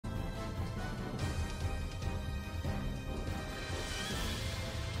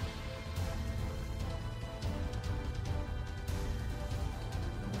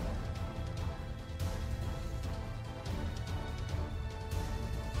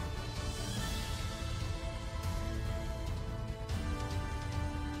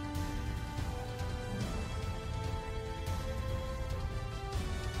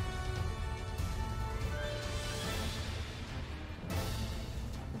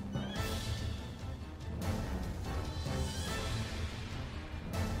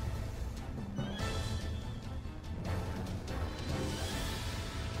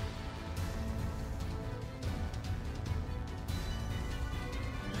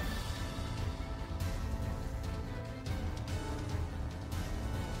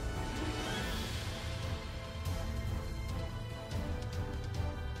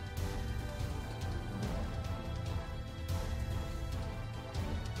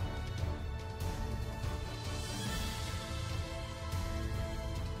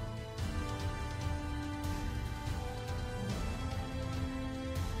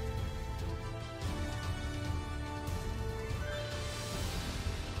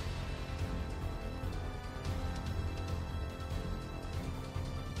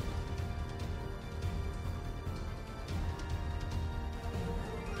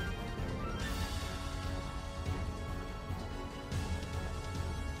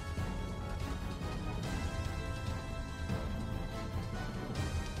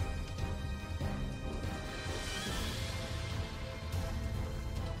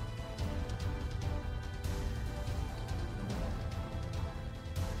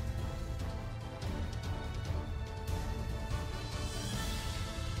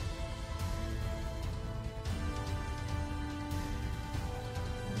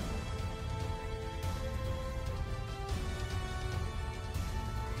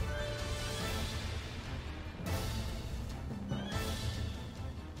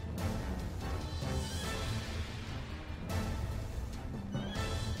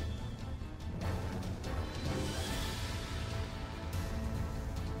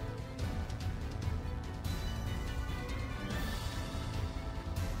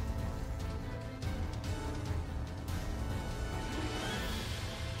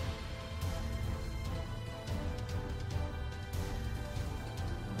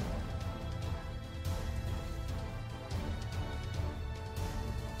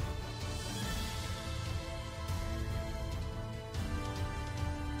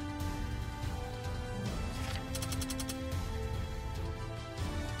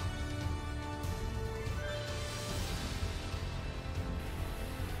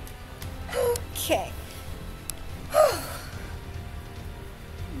Okay.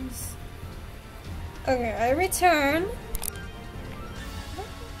 Okay, I return.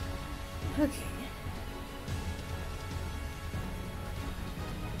 Okay.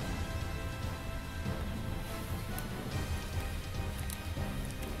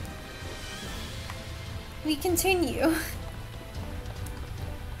 We continue.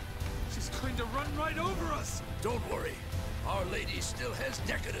 She's going to run right over us. Don't worry. Our lady still has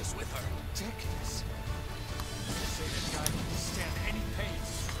Decadus with her. Decadus? They say that guy can stand any pain,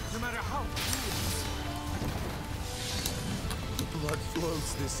 no matter how cruel. The blood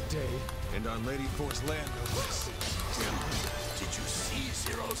flows this day, and on Lady Force land no less. Did you see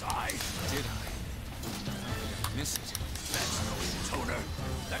Zero's eye? Did I? Miss it. That's no toner.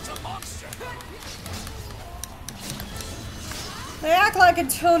 That's a monster. They act like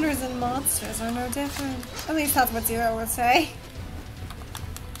intoners and monsters are no different. At least that's what Zero would say.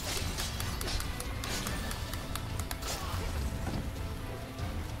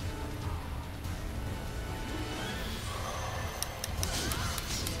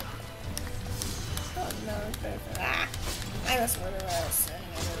 Oh no, I missed what it was.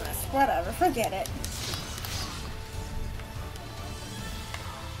 Whatever, forget it.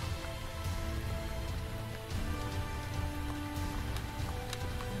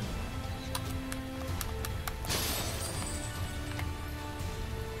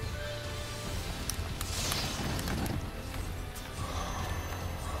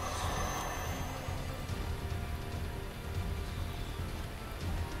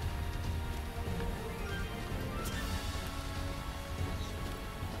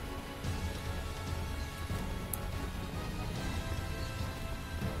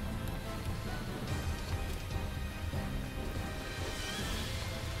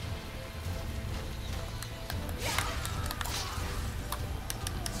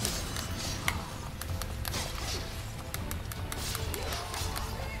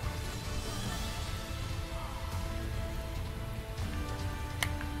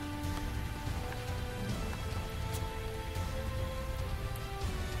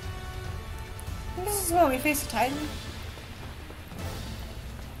 This is when we face a Titan.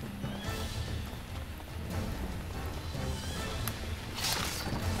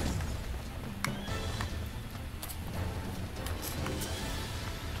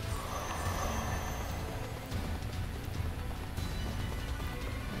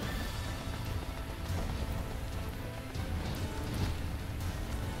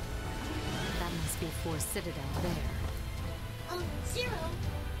 That must be Force Citadel there. Zero,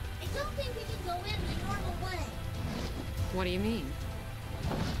 I don't think we can go in the normal way. What do you mean?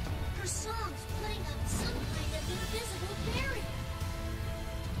 Her song's putting up some kind of invisible barrier.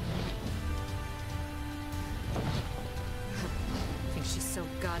 I think she's so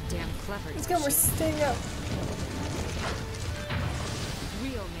goddamn clever. Let's go, we're staying up.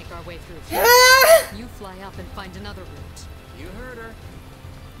 We'll make our way through. You fly up and find another route. You heard her.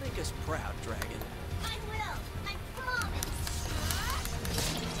 Make us proud, Dragon. I will, I promise.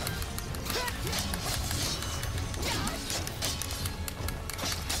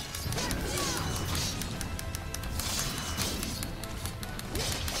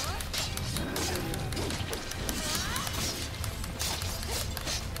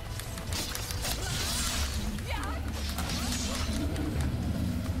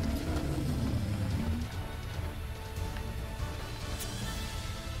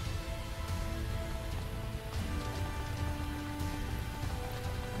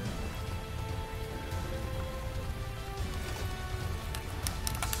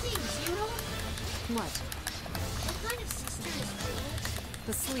 What? What kind of sister is Rue?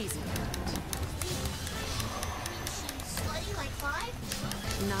 The sleazy kind. She's slutty like Five?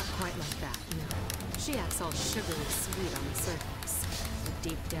 Not quite like that, no. She acts all sugary sweet on the surface. But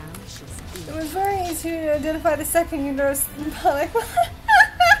deep down, she's evil. It was very easy to identify the second you noticed the panic.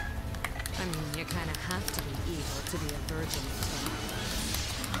 I mean, you kind of have to be evil to be a virgin.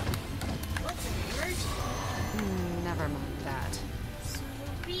 What's a virgin? Never mind that. So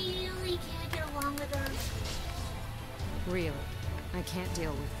you really can't get along with her? Really, I can't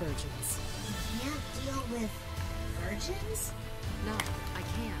deal with virgins. Can't deal with virgins? No, I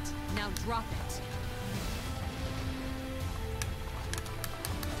can't. Now drop it.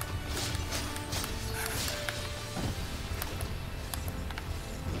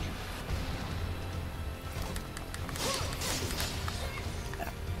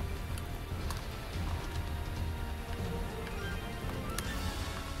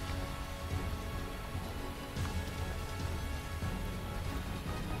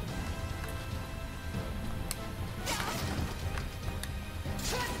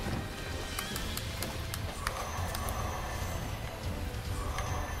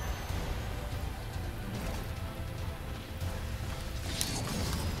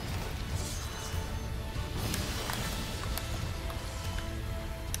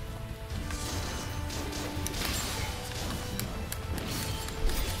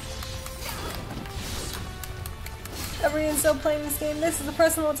 everyone's still playing this game. This is a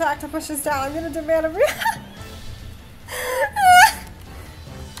personal attack to push us down. I'm gonna demand every.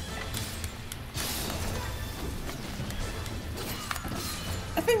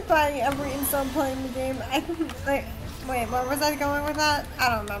 I think by every install playing the game, I think, like, wait, where was I going with that?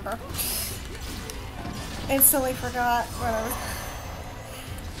 I don't remember. Instantly forgot what I was.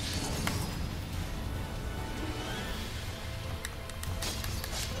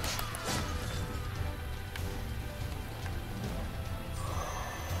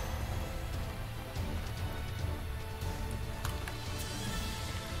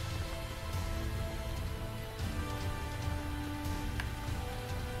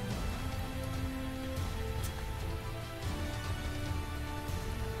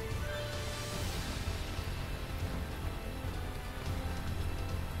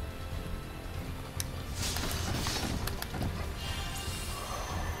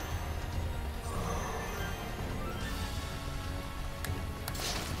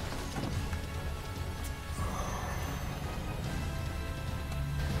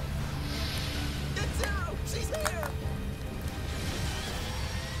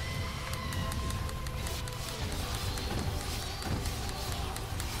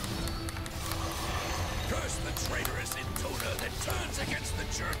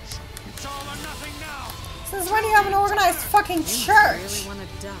 Since when do you have an organized fucking church? Really want to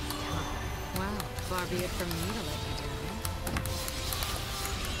die, huh? Well, far be it from me to let you down.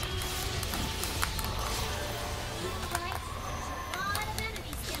 Right, there's a lot of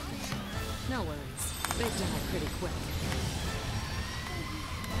enemies down there. No worries. They die pretty quick.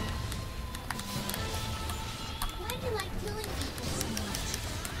 Why do you like killing people so much?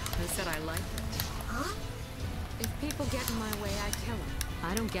 Who said I like it? Huh? If people get in my way, I kill them.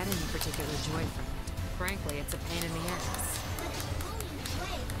 I don't get any particular joy from it. Frankly, it's a pain in the ass. But if you're going in the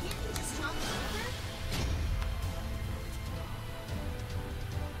way, can't you just talk over?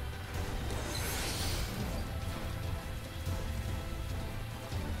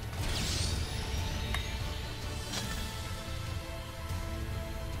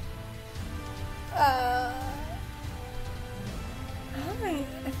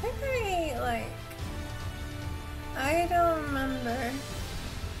 I think I don't remember.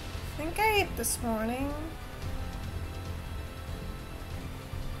 I think I ate this morning.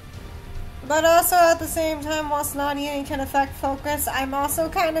 But also at the same time, whilst not eating can affect focus, I'm also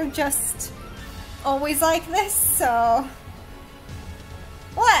kind of just always like this, so...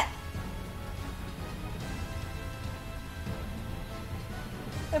 What?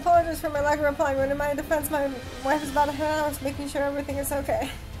 I apologize for my lack of replying, but in my defense, my wife is about to head out. I was making sure everything is okay.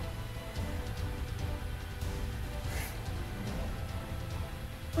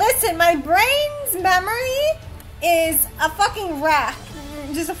 Listen, my brain's memory is a fucking wreck.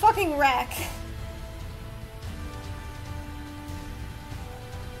 Just a fucking wreck.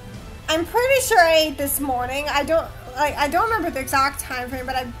 I'm pretty sure I ate this morning. I don't remember the exact time frame,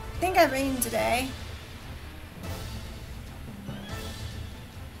 but I think I've eaten today.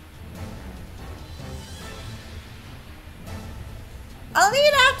 I'll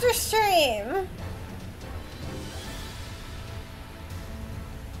eat after stream.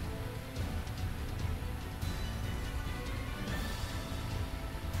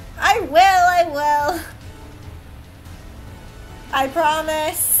 I will. I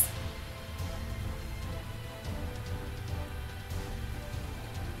promise.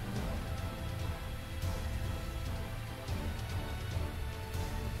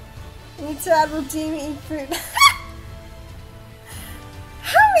 Need to add redeem eat fruit.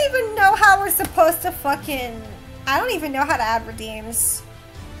 I don't even know how we're supposed to fucking... I don't even know how to add redeems.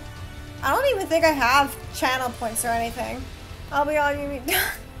 I don't even think I have channel points or anything. I'll be all you need.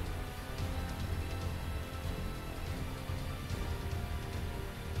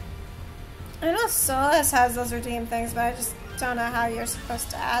 I know Solus has those redeem things, but I just don't know how you're supposed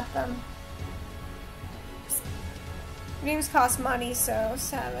to add them. Redeems cost money, so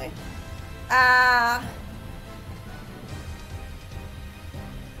sadly.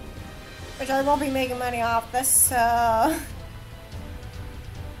 Which I won't be making money off this, so...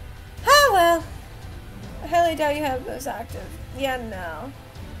 Oh well. I highly doubt you have those active. Yeah, no.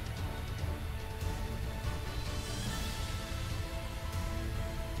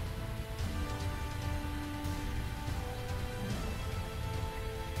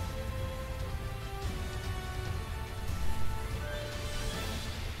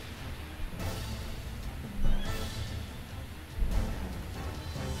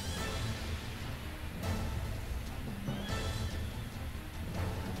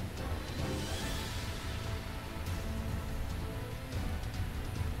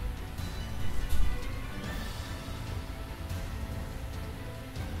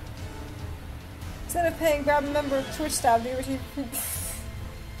 Instead of paying, grab a member of Twitch staff.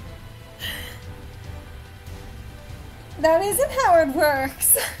 That isn't how it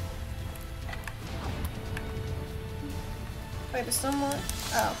works. Wait, there's still more?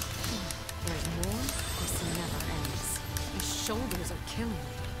 Oh. There's more? This never ends. My shoulders are killing me.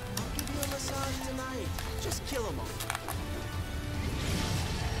 I'll give you a massage tonight. Just kill them all.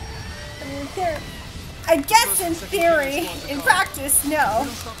 I mean, here, I guess in theory, in practice, no. We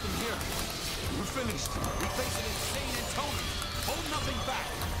don't stop them here. We're finished. We face an insane Antony. Hold nothing back.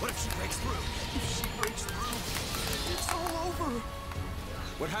 What if she breaks through? If she breaks through, it's all over.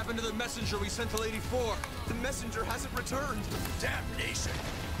 What happened to the messenger we sent to Lady 4? The messenger hasn't returned. Damnation!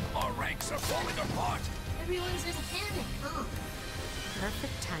 Our ranks are falling apart. Everyone's in panic, huh?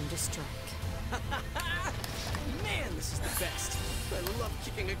 Perfect time to strike. Man, this is the best. I love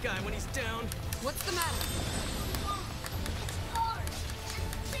kicking a guy when he's down. What's the matter? Oh, it's hard and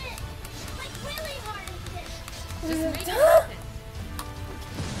thick. Like really hard and thick. Just make it happen.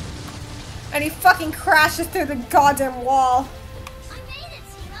 And he fucking crashes through the goddamn wall. I made it,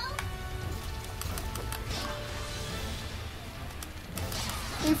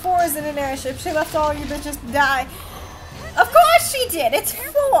 Zero. E4 is in an airship. She left all you bitches to die. Of course she did. It's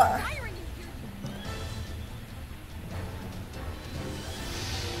 4.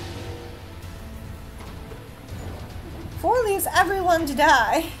 4 leaves everyone to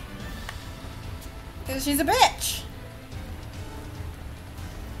die. Because she's a bitch.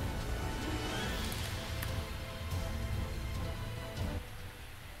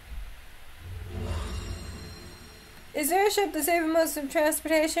 Is airship the safest mode of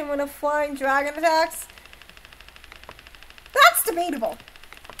transportation when a flying dragon attacks? That's debatable.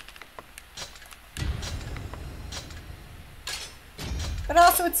 But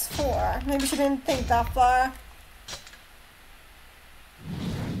also it's 4. Maybe she didn't think that far.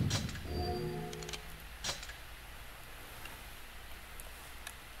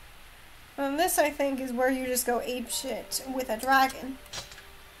 And this, I think, is where you just go apeshit with a dragon.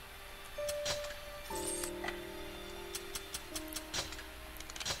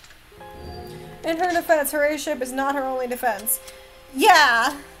 In her defense, her airship is not her only defense.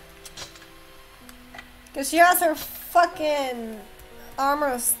 Yeah! Because she has her fucking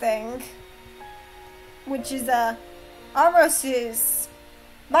Armros thing. Which is Armros is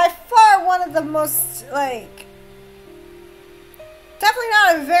by far one of the most, like, definitely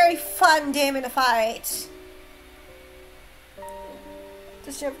not a very fun game in a fight.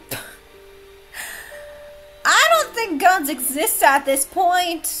 Does she have... I don't think guns exist at this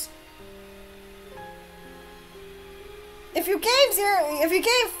point. If you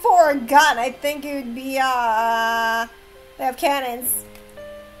gave 4 a gun, I think it would be, they have cannons.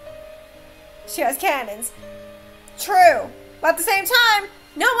 She has cannons. True. But at the same time,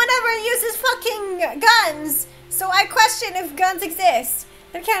 no one ever uses fucking guns. So I question if guns exist.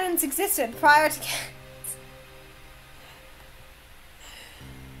 And cannons existed prior to cannons.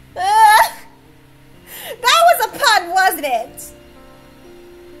 That was a pun, wasn't it?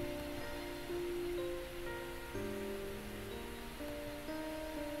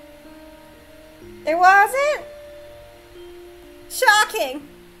 It wasn't? Shocking.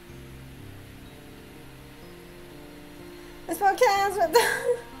 I spoke cans with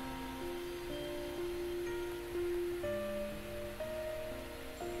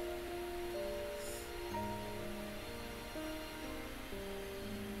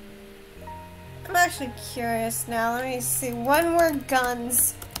I'm actually curious now. Let me see. When were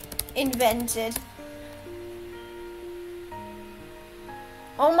guns invented?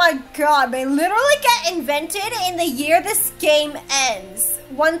 Oh my god, they literally get invented in the year this game ends.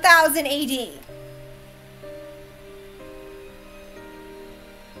 1000 AD.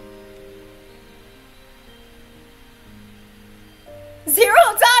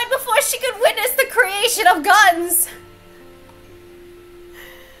 Zero died before she could witness the creation of guns.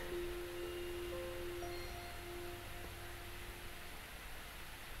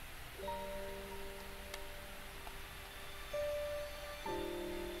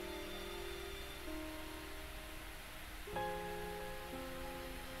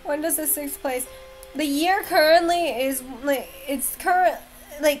 When does this take place? The year currently is like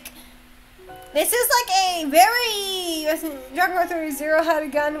this is like a very Drakengard 3 Zero had a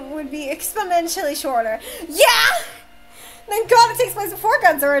gun would be exponentially shorter. Yeah. Thank God it takes place before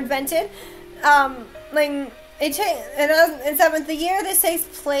guns are invented. In 7th the year this takes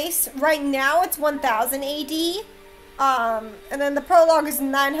place right now it's 1000 AD. And then the prologue is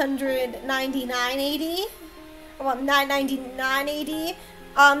 999 AD. Well, 999 AD.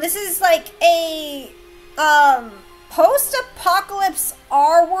 This is like a post-apocalypse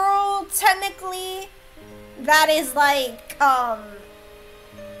our world, technically, that is like,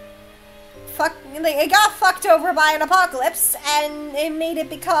 it got fucked over by an apocalypse, and it made it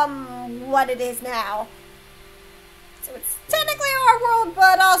become what it is now. So it's technically our world,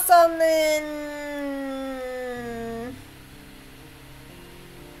 but also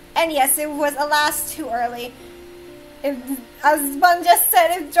and yes, it was, alas, too early. As Bun just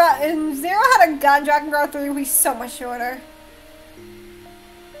said, if Zero had a gun, Drakengard 3 would be so much shorter.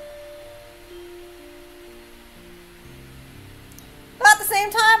 But at the same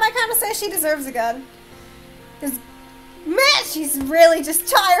time, I kind of say she deserves a gun. Because, man, she's really just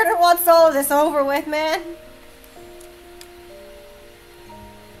tired and wants all of this over with, man.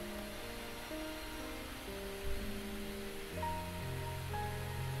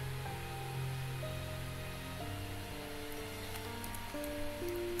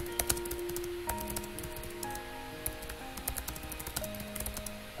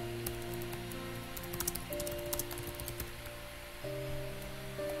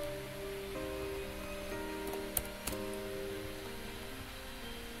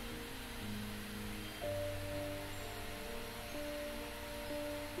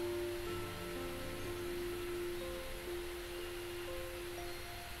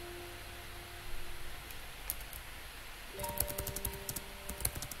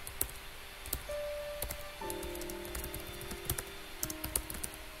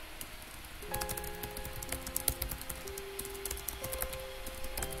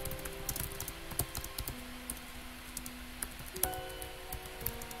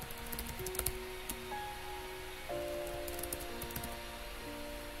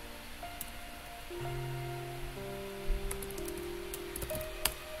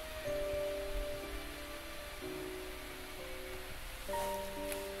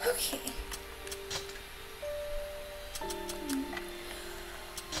 Okay.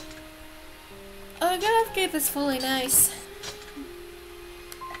 I'm gonna have to get this fully nice.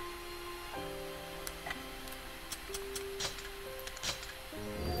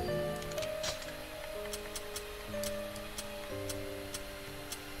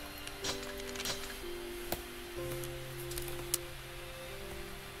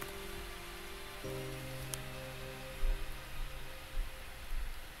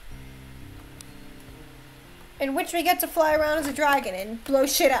 In which we get to fly around as a dragon and blow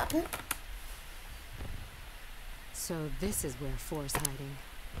shit up. So this is where Four's hiding.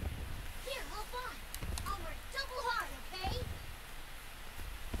 Here, hop on. I'll work double hard, okay?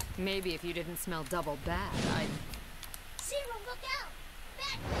 Maybe if you didn't smell double bad, I'd... Zero, look out!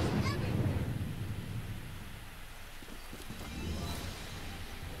 Bad guys everywhere!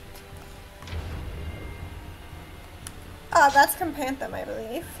 Oh, that's Companthum, I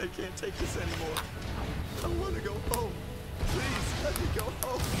believe. I can't take this anymore. I want to go home. Please, let me go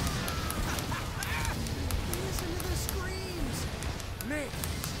home. Listen to the screams. Man,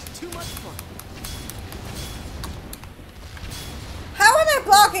 it's too much fun. How are they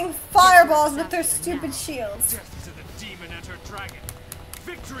blocking fireballs with their stupid shields? Death to the demon and her dragon.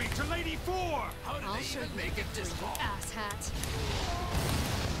 Victory to Lady 4! How did I'll they show even you make it this far? asshat.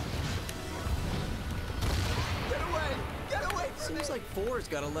 Get away! Get away from me! Seems like 4's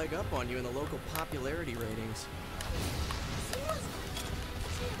got a leg up on you in the local popularity ratings.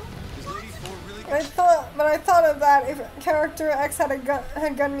 Is Lady 4 really I thought of that if character X had a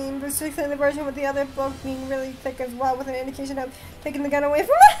gun meme, but particularly the version with the other book being really thick as well, with an indication of taking the gun away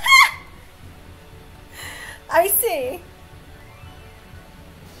from it. I see.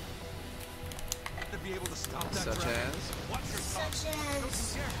 to be able to stop that Such dragon? as? Watch your tongue. Such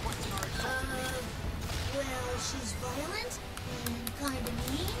as, well, she's violent and kind of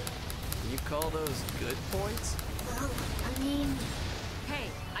mean. You call those good points? Well, I mean, Hey,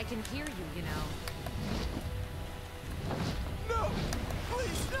 I can hear you, you know. No!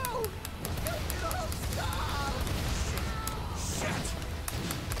 Please, no! No, stop! Shit!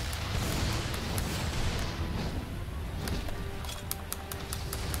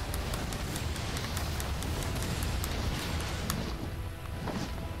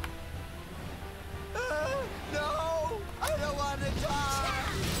 No! I don't want to die!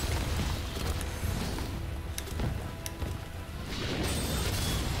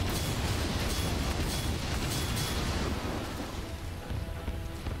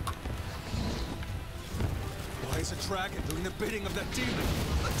 Why is a dragon doing the bidding of that demon? A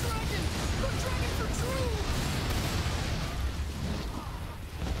dragon! A dragon for true!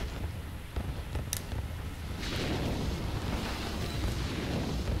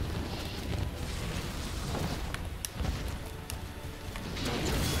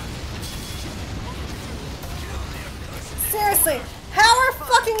 Seriously, how are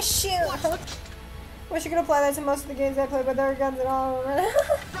fucking shield. Wish you could apply that to most of the games I play, but there are guns in all of them.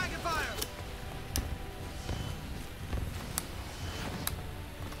 Dragon fire!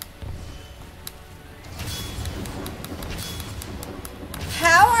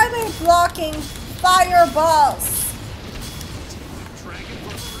 How are they blocking fireballs?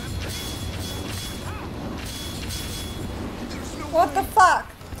 What the fuck?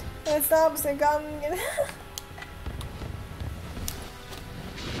 It's the opposite gun.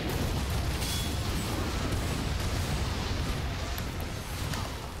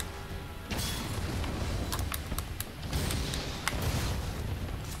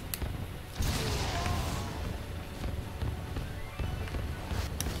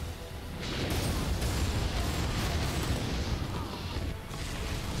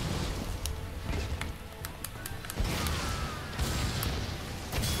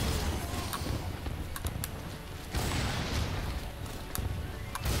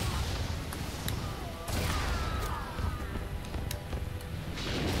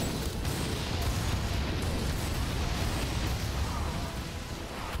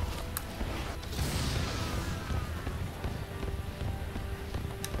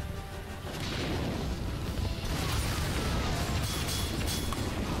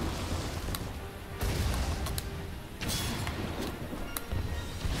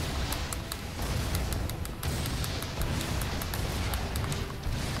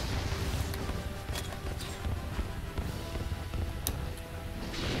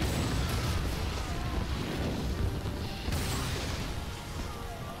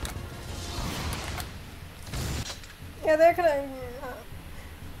 Yeah, they're connected.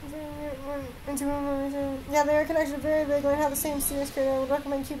 Yeah, they are connected very vaguely and have the same serious creator. I would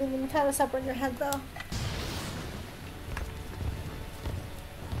recommend keeping them kind of separate in your head, though.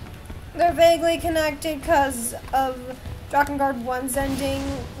 They're vaguely connected because of Drakengard 1's ending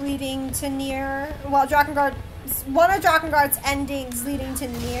leading to Nier. Well, one of Drakengard's endings leading to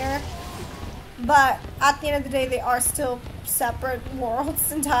Nier. But at the end of the day, they are still separate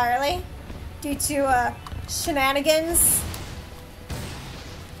worlds entirely due to shenanigans.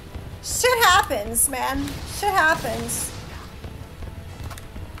 Shit happens, man. Shit happens.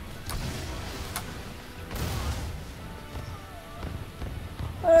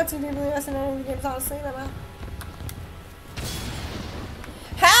 I don't know too deeply invested in any of the games, honestly.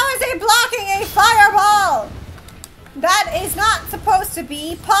 How is it blocking a fireball? That is not supposed to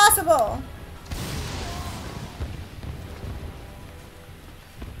be possible.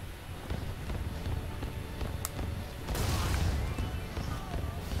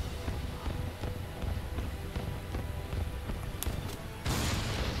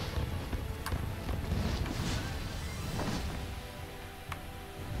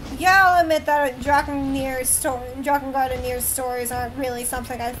 Yeah, I'll admit that Drakengard and Nier's stories aren't really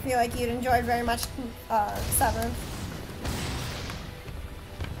something I feel like you'd enjoy very much, 7th.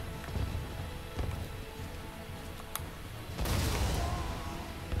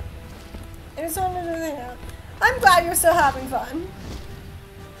 I just wanted to think out. I'm glad you're still having fun.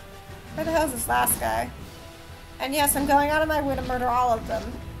 Where the hell's this last guy? And yes, I'm going out of my way to murder all of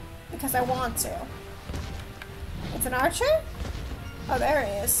them. Because I want to. It's an archer? Oh, there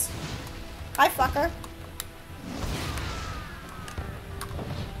he is. Hi, fucker.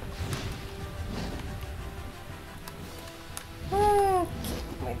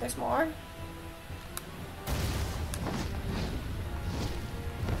 Wait, there's more.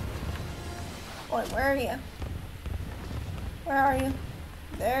 Wait, where are you? Where are you?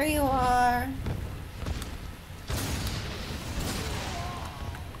 There you are.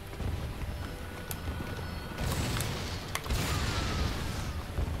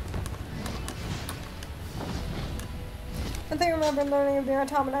 I think I remember learning of Nier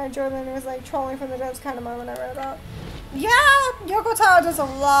Automata. I enjoyed it. It was like trolling from the depths kind of moment I read about. Yeah, Yoko Taro does a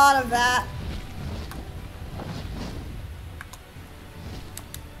lot of that.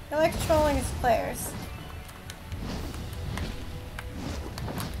 I like trolling his players.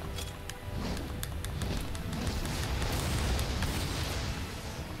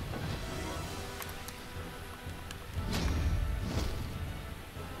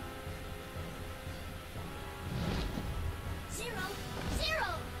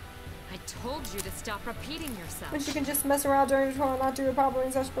 You to stop repeating yourself. But you can just mess around during the trial and not do it properly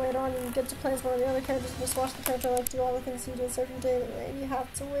and such, but later on you get to play as one of the other characters and just watch the character like do all the things you did a certain day and you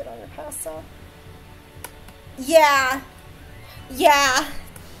have to wait on your past self. Yeah. Yeah.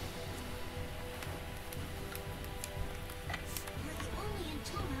 You're the only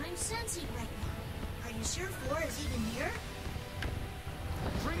intruder I'm sensing right now. Are you sure 4 is even here?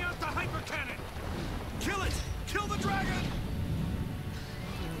 Bring out the hyper cannon! Kill it! Kill the dragon!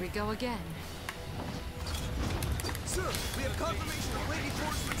 go again. Sir, we have confirmation of Lady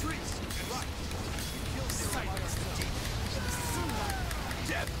Force retreats. Right. Kill Silence the Deep.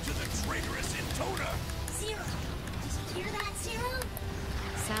 Death to the traitorous Intona! Zero. Did you hear that, Zero?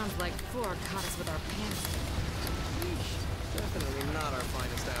 Sounds like Four caught us with our pants down. Definitely not our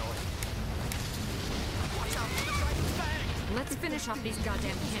finest hour. Watch out for the dragon's fang! Let's finish off these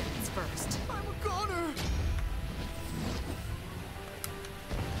goddamn cannons first. I'm a goner!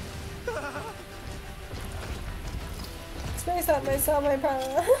 It's based on myself, my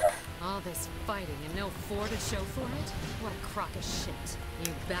problem. All this fighting and no Four to show for it? What a crock of shit.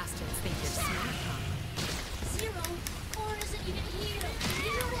 You bastards think you're smart, huh? Zero. Four isn't even here.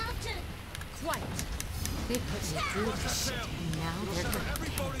 You don't have to. Quiet. They put me through this shit, and now they're Sever gonna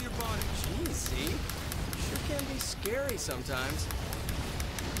every bone in your body. Jeez, see? Sure can be scary sometimes.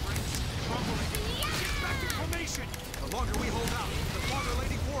 Get back to formation! The longer we hold out, the farther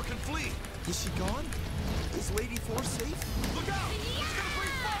Lady Four can flee. Is she gone? Is Lady Four safe? Look out! It's gonna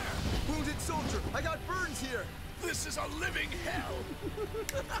break fire! Wounded soldier, I got burns here! This is a living hell!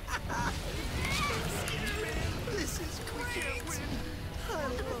 This is great! I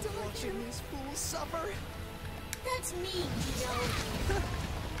love watching these fools suffer. That's me, Tito.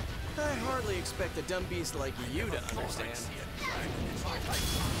 I hardly expect a dumb beast like you to understand.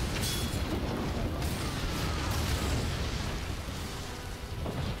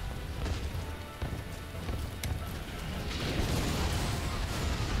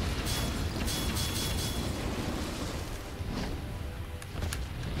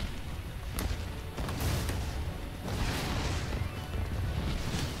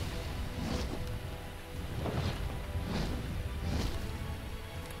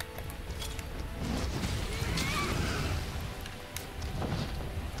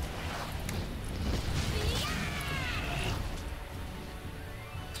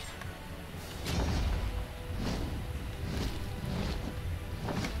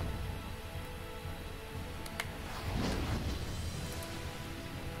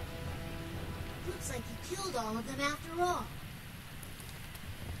 Looks like you killed all of them after all.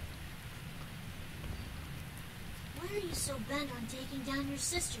 Why are you so bent on taking down your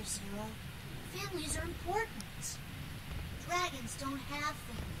sister, Zero? Families are important. Dragons don't have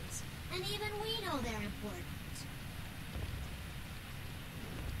families, and even we know they're important.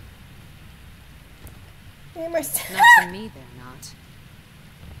 Not to me, they're not.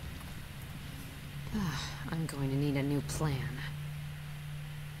 I'm going to need a new plan.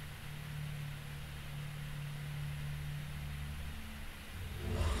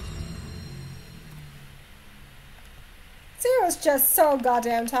 Zero's just so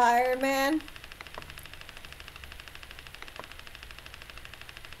goddamn tired, man.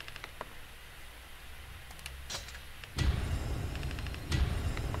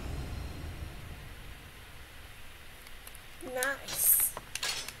 Nice.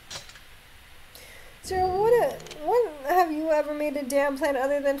 Zero, what have you ever made a damn plan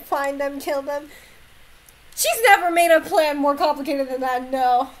other than find them, kill them? She's never made a plan more complicated than that,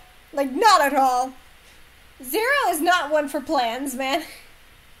 no. Like, not at all. Zero is not one for plans, man.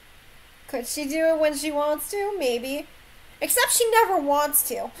 Could she do it when she wants to? Maybe. Except she never wants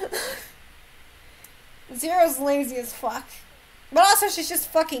to. Zero's lazy as fuck. But also she's just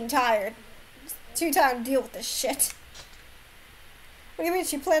fucking tired. Just too tired to deal with this shit. What do you mean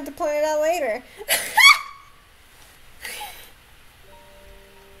she planned to plan it out later?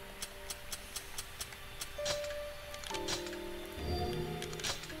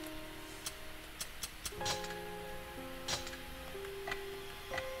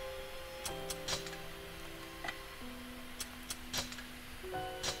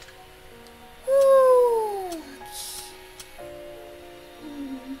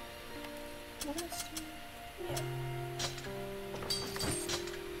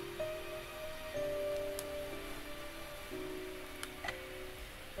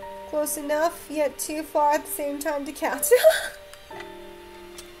 Close enough, yet too far at the same time to count.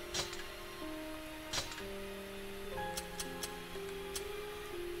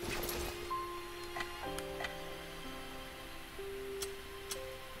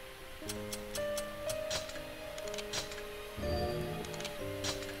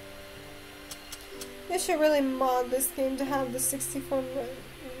 They should really mod this game to have the 64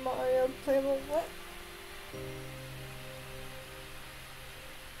 Mario playable. What?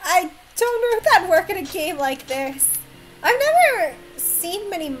 I don't know if that'd work in a game like this. I've never seen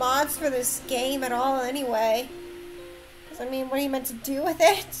many mods for this game at all anyway. Because, I mean, what are you meant to do with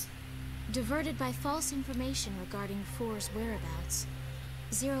it? Diverted by false information regarding Four's whereabouts,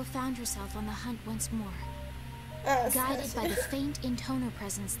 Zero found herself on the hunt once more. Guided by the faint intoner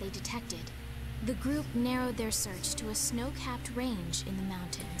presence they detected, the group narrowed their search to a snow-capped range in the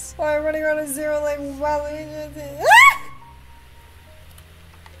mountains. Why running around a zero like wow?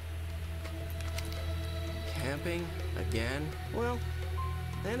 Camping? Again? Well,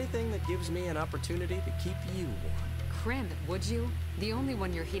 anything that gives me an opportunity to keep you warm. Cram it, would you? The only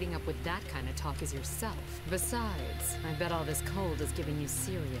one you're heating up with that kind of talk is yourself. Besides, I bet all this cold is giving you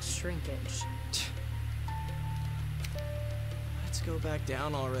serious shrinkage. Let's go back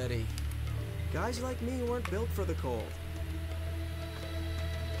down already. Guys like me weren't built for the cold.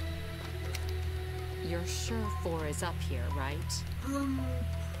 You're sure 4 is up here, right?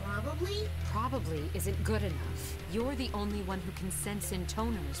 Probably? Probably isn't good enough. You're the only one who can sense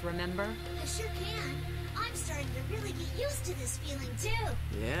intoners, remember? I sure can. I'm starting to really get used to this feeling, too.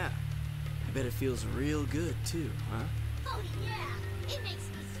 Yeah. I bet it feels real good, too, huh? Oh, yeah. It makes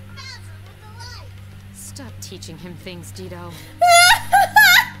me spasm with delight. Stop teaching him things, Dido.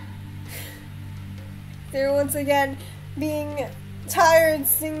 They're once again being tired,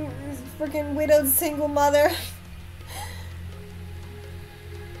 freaking widowed single mother.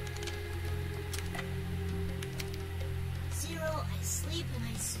 Zero, I sleep,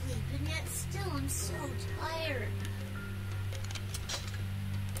 and yet still I'm so tired.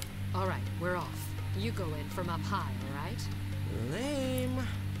 Alright, we're off. You go in from up high, alright? Lame.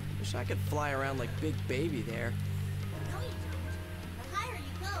 Wish I could fly around like Big Baby there. No, you don't. The higher you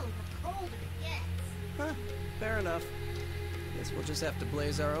go, the colder it gets. Huh, fair enough. Guess we'll just have to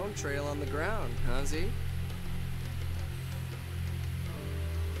blaze our own trail on the ground, huh, Z?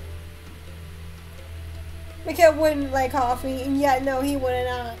 Mikhail wouldn't like coffee, and yet no, he would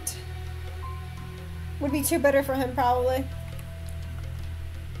not. Would be too bitter for him, probably.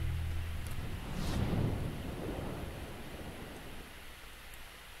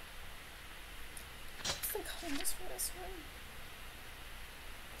 What's the coldest for this one?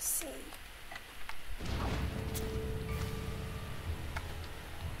 Let's see.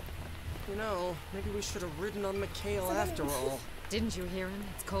 You know, maybe we should have ridden on Mikhail after all. Didn't you hear him?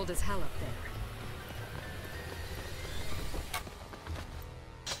 It's cold as hell up there.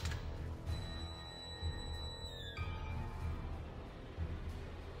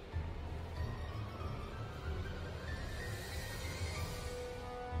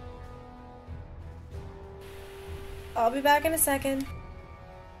 I'll be back in a second.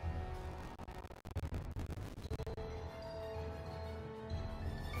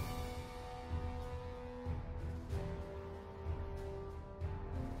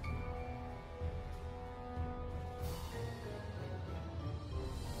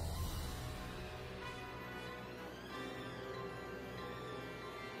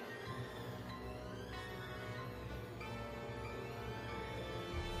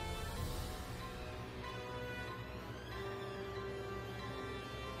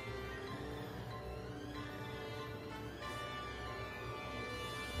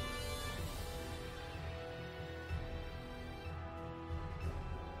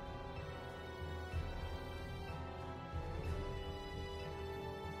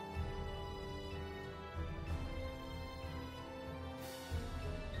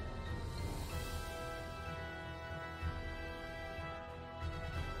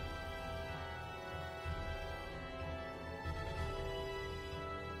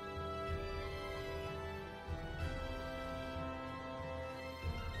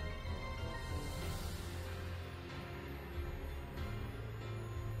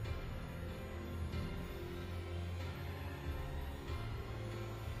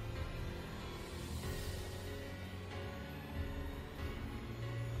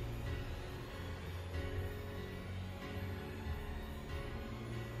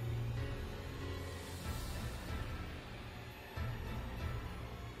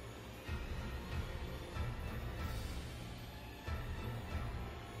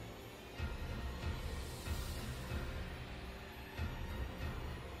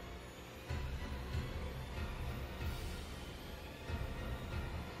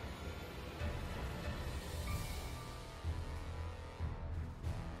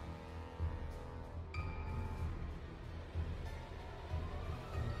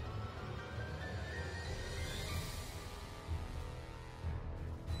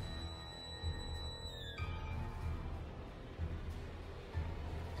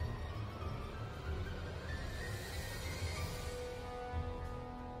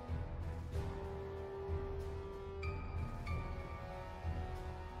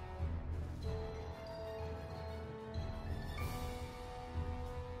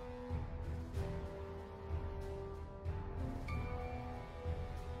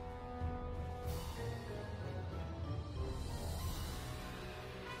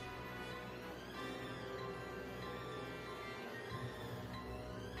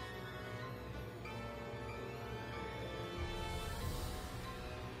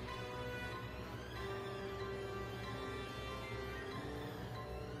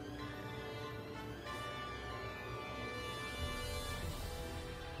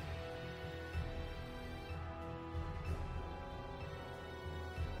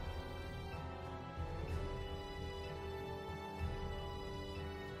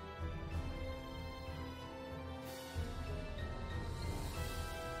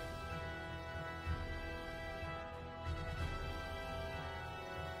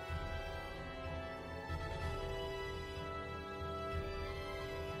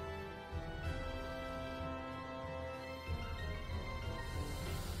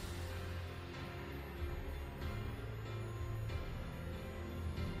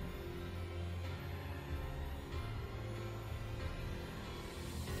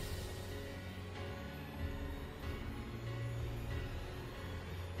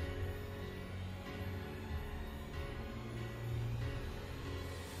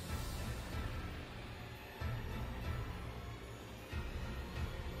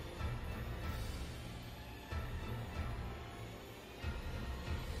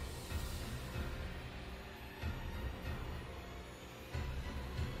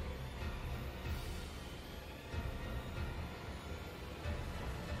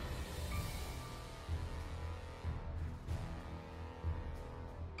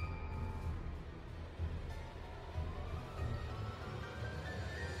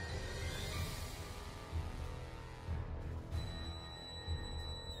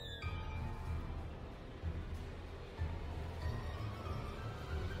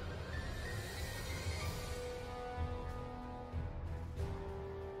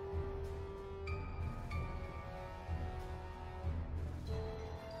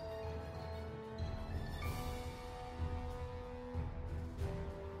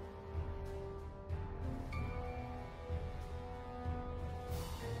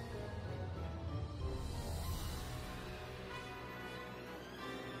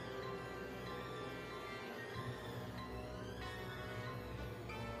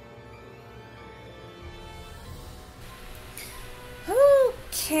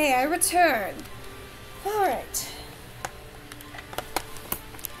 Okay, I return. Alright.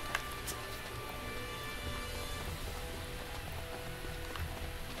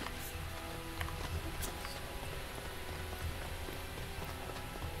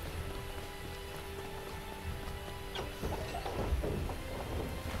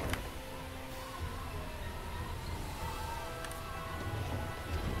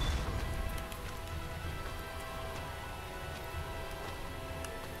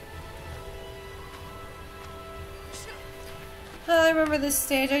 I remember this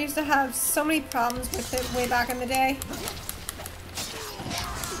stage. I used to have so many problems with it way back in the day.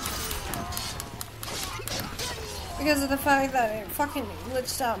 Because of the fact that it fucking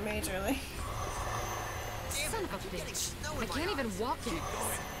glitched out majorly. Son of a bitch. I can't even walk in this.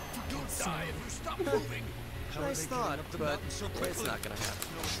 Fucking snow. Stop moving. Nice thought, but it's not gonna happen.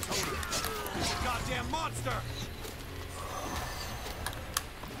 He's a goddamn monster!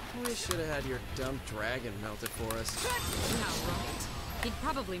 We should have had your dumb dragon melted for us. Now, right. He'd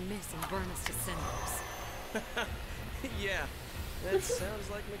probably miss and burn us to cinders. Yeah, that sounds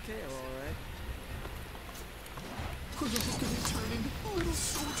like Mikhail, alright. Could you look at me turning little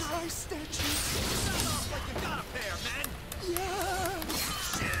soldier eye statues? Sound off like you got a pair, man! Yeah!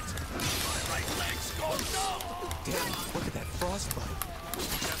 Shit! My right leg's gone numb! Damn, look at that frostbite.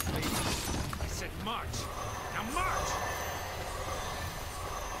 Just me. I said march. Now march!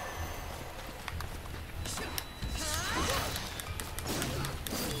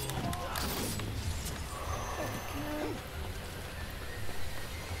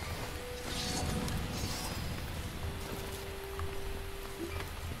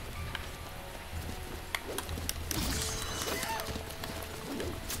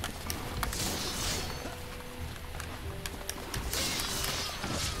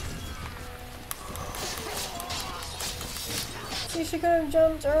 She could have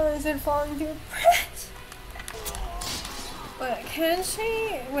jumped early instead of falling through a bridge. Wait, can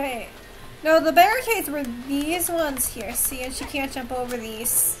she? Wait. No, the barricades were these ones here, see, and she can't jump over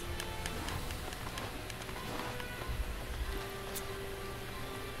these.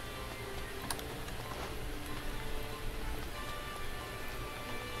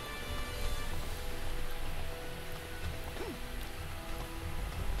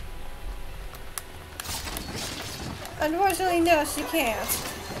 Unfortunately, no, she can't.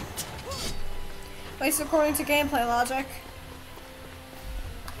 At least according to gameplay logic.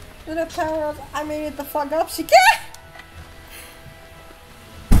 With a power of I made it the fuck up, she can't!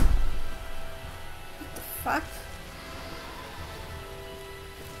 What the fuck?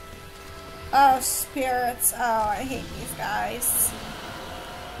 Oh, spirits. Oh, I hate these guys.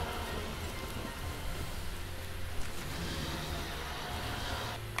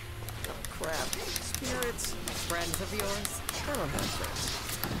 Crap. Spirits. Friends of yours? I don't have friends.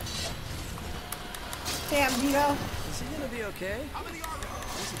 Damn, Vito. Is he gonna be okay?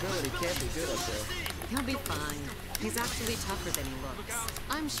 Visibility can't be good up there. He'll be fine. He's actually tougher than he looks.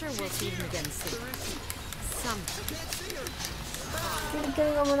 I'm sure we'll see him again soon. Keep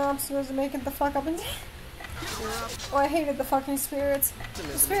getting over an obstacles and making the fuck up and oh, I hated the fucking spirits.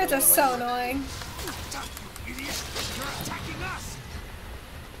 The spirits are so annoying. Idiot! You're attacking us!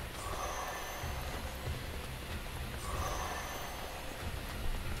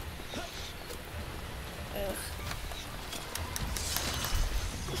 Ugh.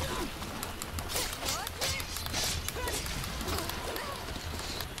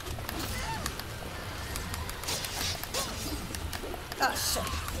 Oh shit.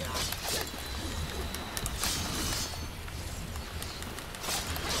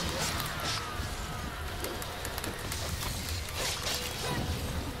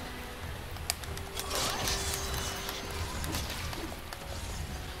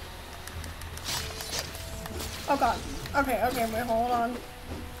 Oh god. Okay, okay, wait, hold on.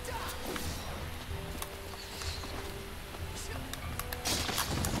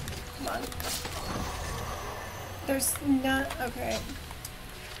 Come on. There's not. Okay.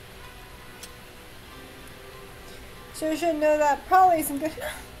 Sure should know that probably isn't good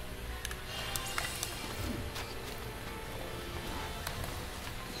enough.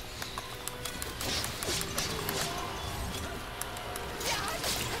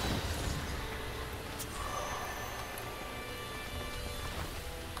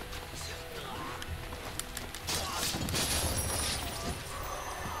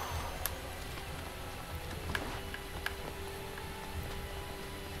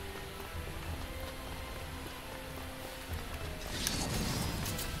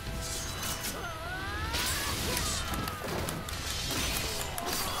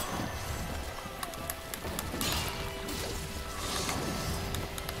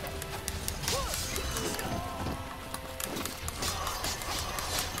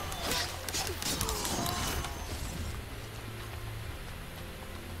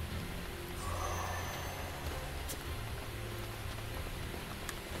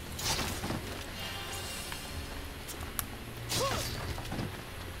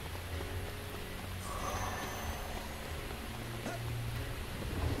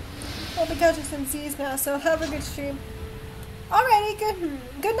 I'll be catching some Z's now, so have a good stream. Alrighty,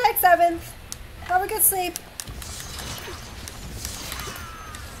 good night, 7th. Have a good sleep.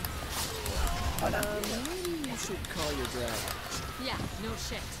 Hold on. Maybe you should call your dragon. Yeah, no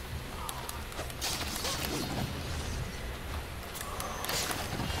shit.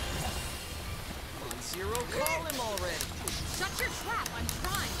 Zero, call him already. Shut your trap! I'm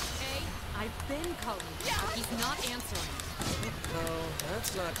trying, okay? I've been calling him, but he's not answering. Oh,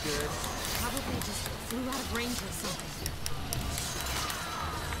 that's not good. Probably just flew out of range or something.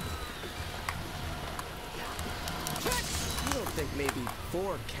 You don't think maybe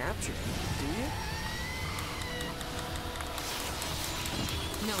 4 captured him, do you?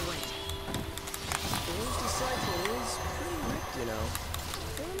 No way. Gore's disciple is pretty ripped, you know.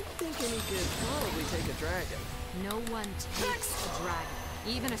 I'm thinking he could probably take a dragon. No one takes a dragon.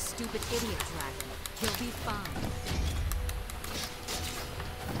 Even a stupid idiot dragon. He'll be fine.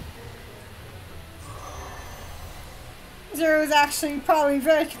 Zero's actually probably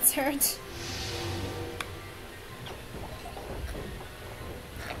very concerned.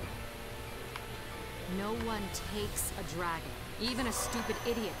 No one takes a dragon. Even a stupid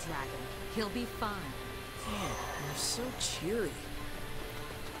idiot dragon. He'll be fine. Man, you're so cheery.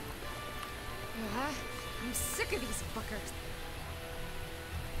 I'm sick of these fuckers.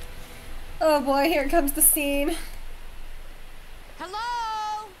 Oh boy, here comes the scene.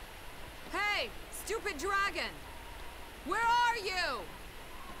 Hello? Hey, stupid dragon! Where are you?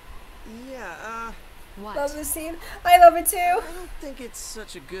 Yeah, What? Love this scene. I love it too. I don't think it's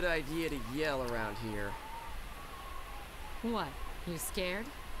such a good idea to yell around here. What? You scared?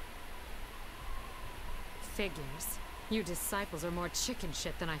 Figures. You disciples are more chicken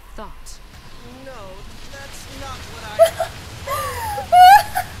shit than I thought. No, that's not what I...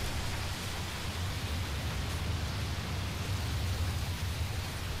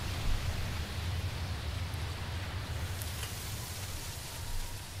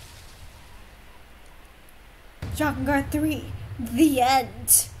 Drakengard 3, the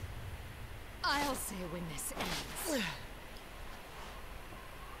end. I'll say when this ends.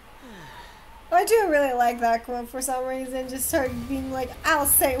 I do really like that quote for some reason. Just started being like, I'll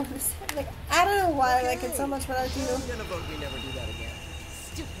say when this ends. Like, I don't know why I like it so much, but I do. I'm gonna vote we never do that again.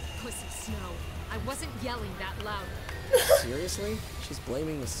 Stupid pussy Snow. I wasn't yelling that loud. Seriously? She's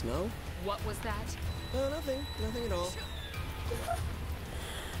blaming the snow? What was that? Oh, nothing. Nothing at all.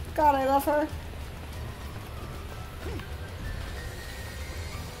 God, I love her.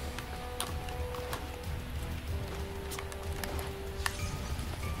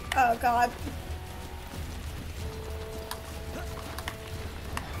 Oh God.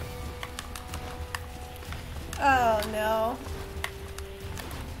 Oh no.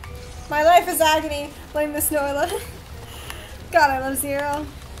 My life is agony. Blame the Snorla. God, I love Zero.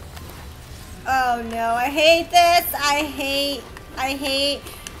 Oh no, I hate this. I hate.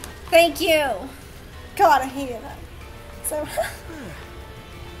 Thank you. God, I hated that. So.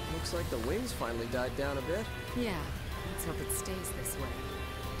 Looks like the wings finally died down a bit. Yeah, let's hope it stays this way.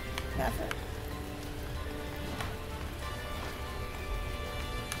 Effort.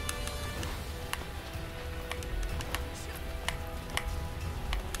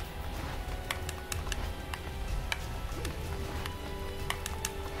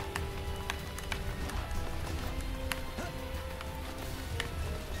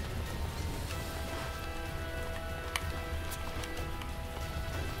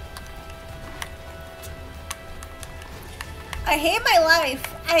 I hate my life.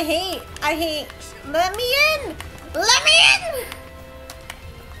 I hate. Let me in! Let me in!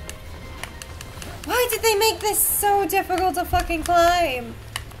 Why did they make this so difficult to fucking climb?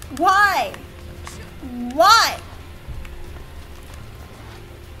 Why? Why?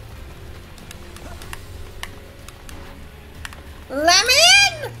 Let me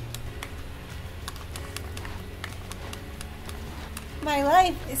in! My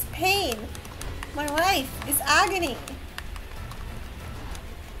life is pain. My life is agony.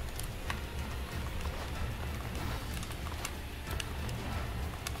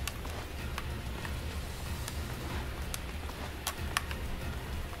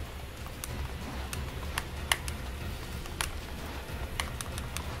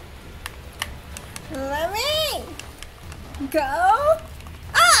 Let me go up.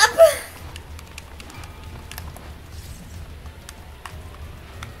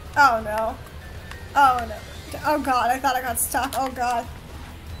 Oh no. Oh no. Oh God, I thought I got stuck. Oh God.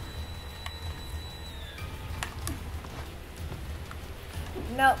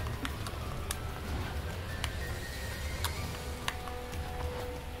 Nope.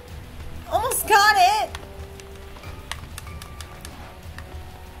 Almost got it.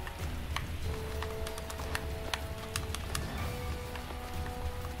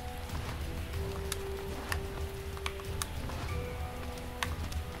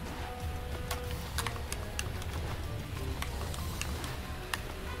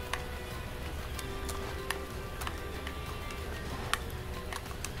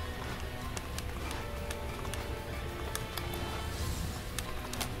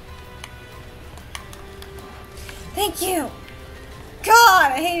 Thank you!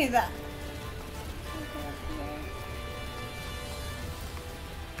 God, I hated that.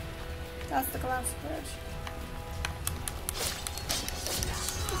 That's the collapsed bridge.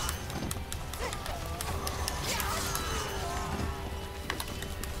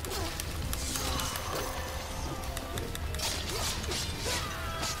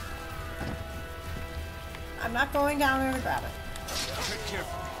 I'm not going down there to grab it. Tread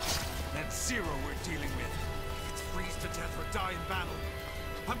carefully. That's Zero we're dealing with. It's freeze to death or die in battle.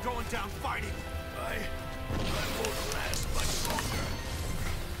 I'm going down fighting. I won't last much longer.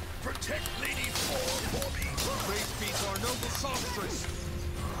 Protect Lady 4 for me. Praise be to our noble songstress.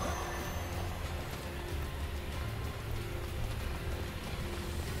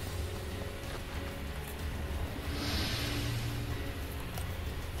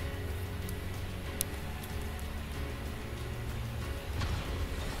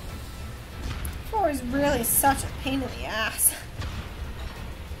 Four is really such a pain in the ass.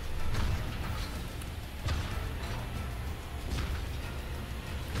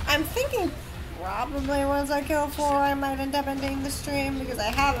 I'm thinking probably once I kill 4, I might end up ending the stream because I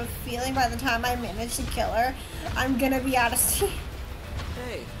have a feeling by the time I manage to kill her, I'm gonna be out of steam.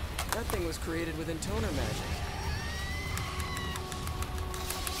 Hey, that thing was created with intoner magic.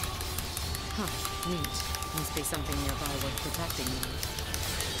 Huh, neat. Must be something nearby worth protecting me.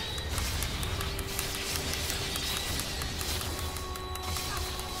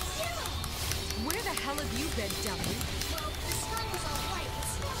 Where the hell have you been, dummy? Well, the sun was all white with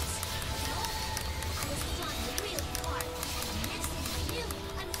smoke. I was flying really hard, and the next thing I knew,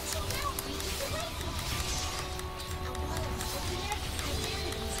 I was 2 mountain meters away from it. And while I was over there, I ran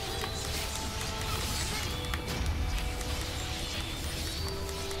into these creatures.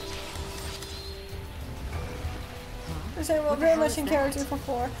 I say, well, very much in character for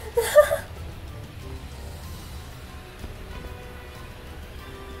 4.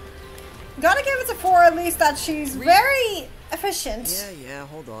 Gotta give it to 4 at least that she's very efficient. Yeah,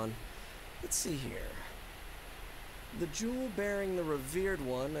 hold on. Let's see here. The jewel bearing the revered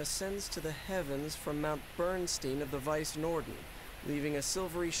one ascends to the heavens from Mount Bernstein of the Vice Norden, leaving a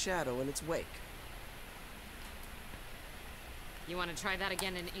silvery shadow in its wake. You want to try that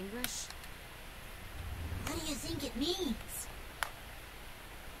again in English? What do you think it means?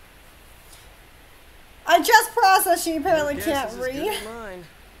 I just processed she apparently Your can't guess is as good read. as mine,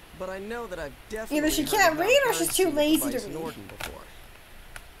 but I know that I've definitely Either she heard can't about read or she's Bernstein too of the lazy to Vice read. Norden before.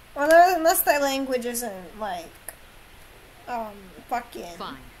 Well, unless that language isn't like, fucking.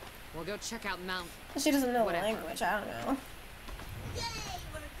 Fine. We'll go check out Mount... She doesn't know Whatever. the language, I don't know. Yay!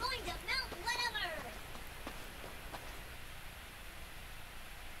 We're going to Mount whatever!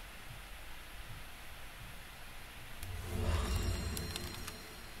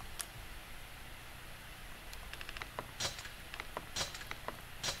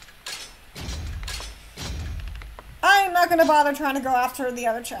 I'm not gonna bother trying to go after the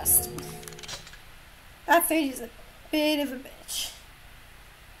other chest. That stage is a bit of a bitch.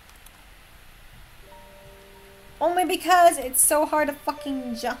 Only because it's so hard to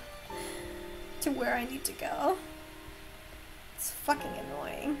fucking jump to where I need to go. It's fucking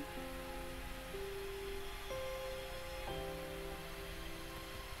annoying.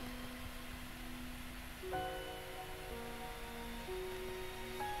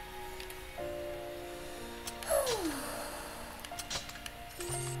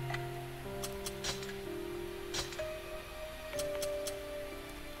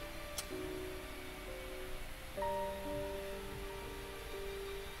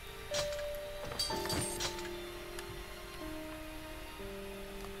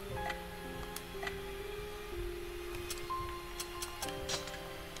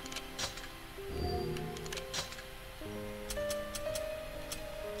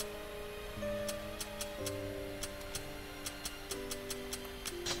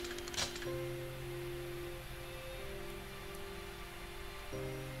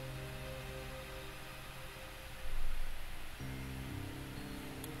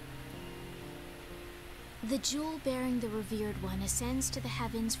 The jewel bearing the revered one ascends to the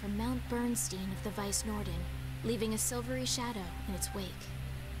heavens from Mount Bernstein of the Vice Norden, leaving a silvery shadow in its wake.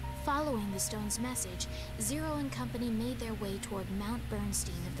 Following the stone's message, Zero and company made their way toward Mount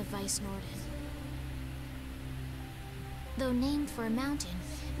Bernstein of the Vice Norden. Though named for a mountain,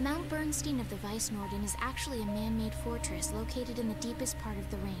 Mount Bernstein of the Vice Norden is actually a man-made fortress located in the deepest part of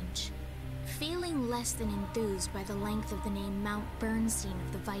the range. Feeling less than enthused by the length of the name Mount Bernstein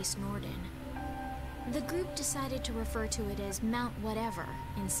of the Vice Norden, the group decided to refer to it as Mount Whatever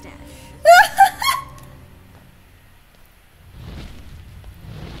instead.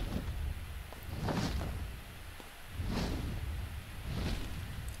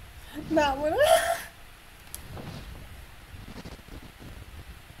 That one.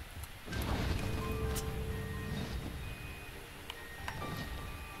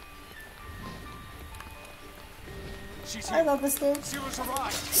 She's I here. love this game. Zero's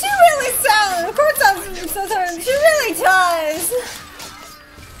arrived. She really sounds. Of course, I'm so tired. She really does.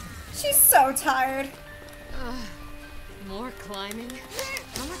 She's so tired. More climbing?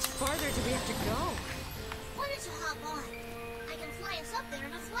 How much farther do we have to go? Why don't you hop on? I can fly us up there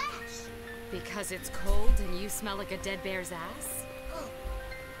in a flash. Because it's cold and you smell like a dead bear's ass? Oh,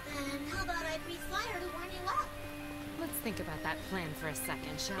 then how about I breathe fire to warm you up? Let's think about that plan for a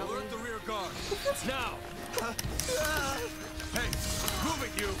second, shall we? Alert the rear guard. Now. Hey, move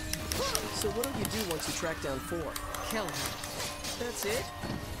it, you. So what do you do once you track down 4? Kill her. That's it?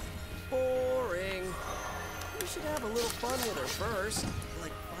 Boring. We should have a little fun with her first.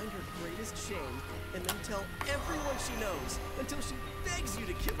 Like find her greatest shame and then tell everyone she knows until she begs you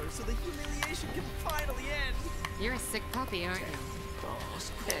to kill her so the humiliation can finally end. You're a sick puppy, aren't you? Oh,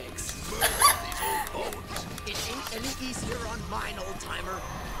 thanks. It ain't any easier on mine, old-timer.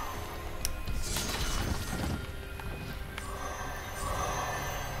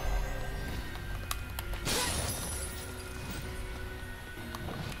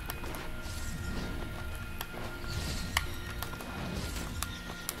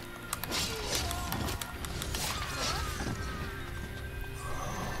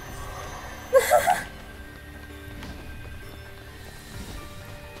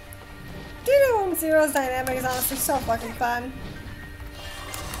 Doing Zero's dynamic is honestly so fucking fun.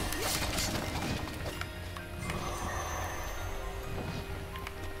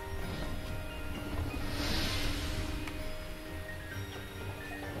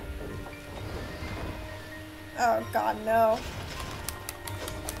 Oh god, no.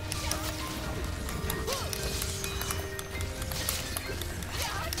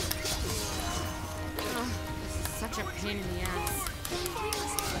 This is such a pain in the ass.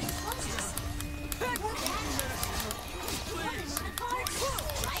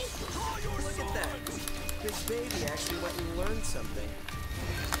 Look at that. Big baby actually went and learned something.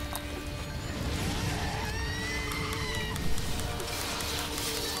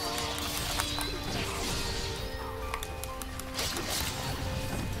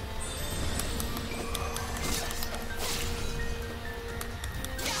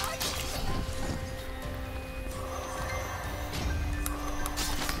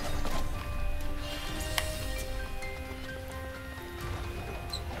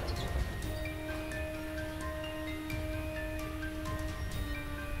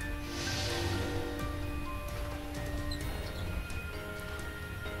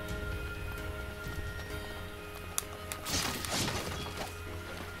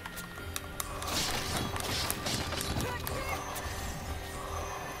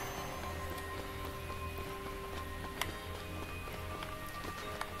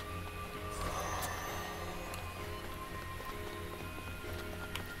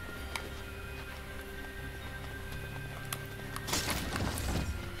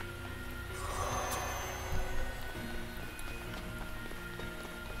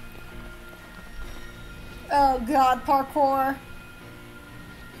 Oh god, parkour.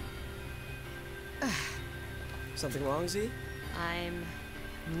 Something wrong, Z? I'm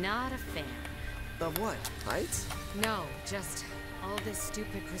not a fan. Of what? Heights? No, just all this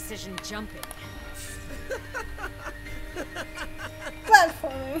stupid precision jumping.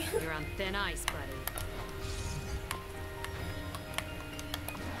 Platforming. You're on thin ice, buddy.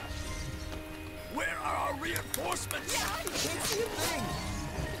 Where are our reinforcements? Can't see a thing.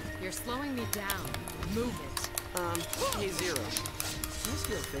 You're slowing me down. Move it. Hey, Zero. Can I ask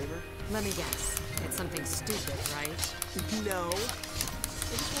you a favor? Let me guess. It's something stupid, right? No. I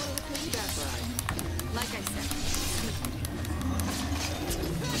just wanted to piggyback ride. Like I said.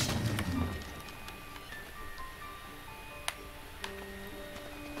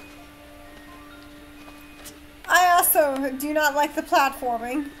 I also do not like the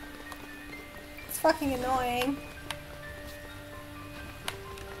platforming. It's fucking annoying.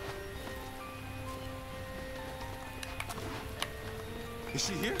 Is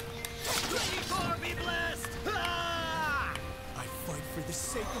she here? Lady 4 be blessed! Ah! I fight for the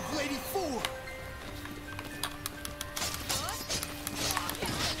sake of Lady 4.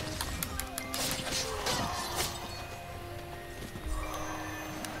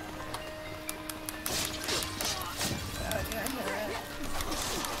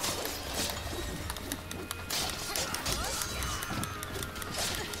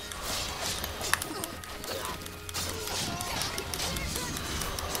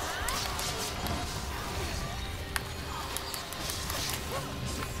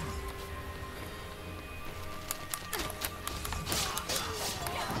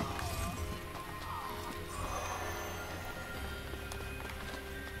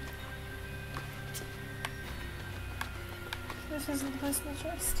 This isn't the most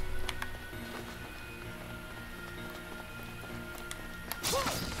interest.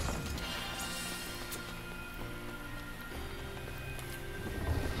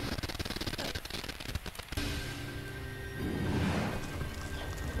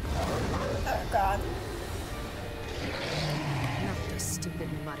 Oh god. Not this stupid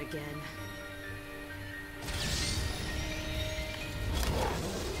mud again.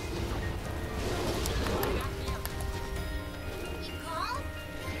 You called?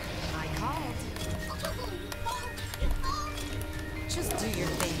 I called. Oh, you called? Just do your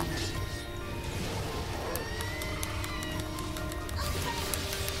thing.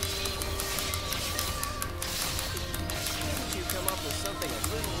 Couldn't you come up with something a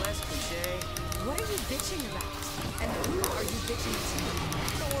little less cliche? What are you bitching about? And who are you bitching to?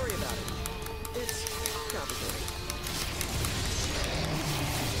 Don't worry about it. It's complicated.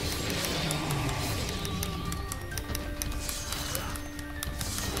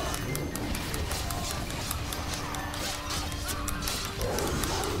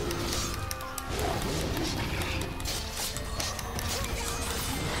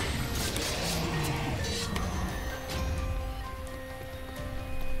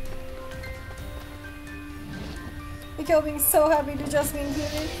 Mikhail being so happy to just be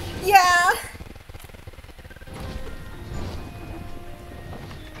included. Yeah!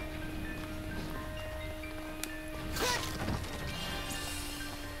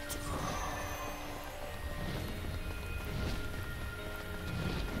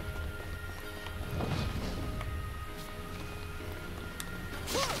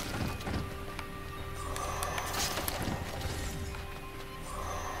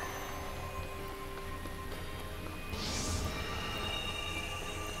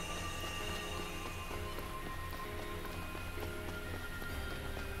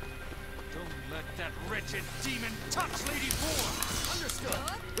 Let that wretched demon touch Lady 4! Understood.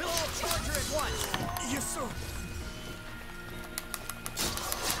 We'll all charge her at once. Yes, sir!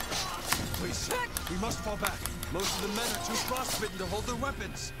 Please, we must fall back. Most of the men are too frostbitten to hold their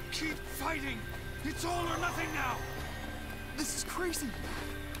weapons. Keep fighting! It's all or nothing now! This is crazy.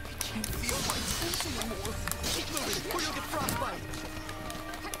 I can't feel my toes anymore. Keep moving, or you'll get frostbite.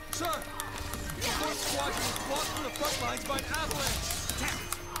 Sir! The 4th Squadron was blocked from the front lines by an avalanche! Damn it!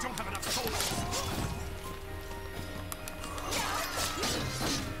 Don't have enough soldiers!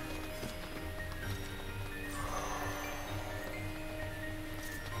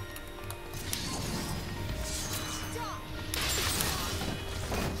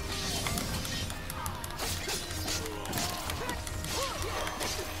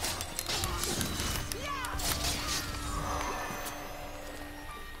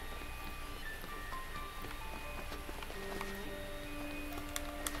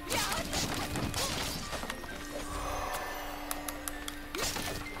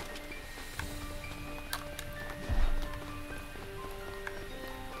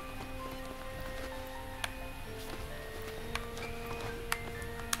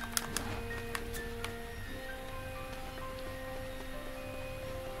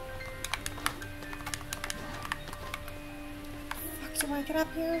 Do I get up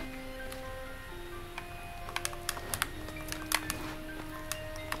here?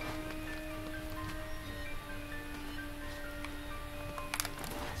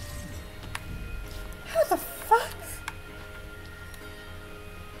 How the fuck?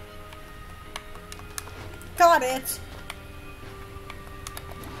 Got it.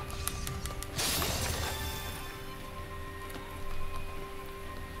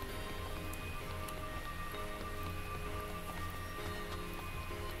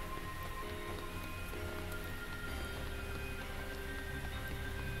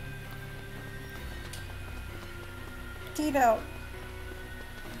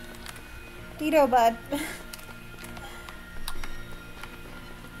 Dito, bud.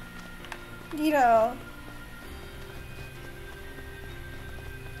 Dito.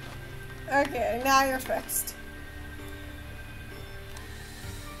 Okay, now you're fixed.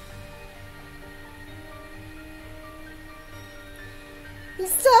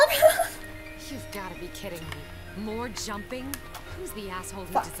 He's stuck? You've got to be kidding me. More jumping? Who's the asshole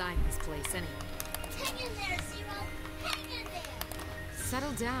who Fuck. designed this place anyway? Hang in there, Zero. Hang in there.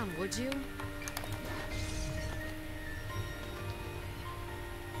 Settle down, would you?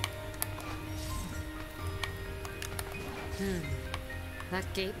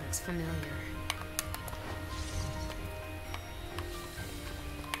 That gate looks familiar.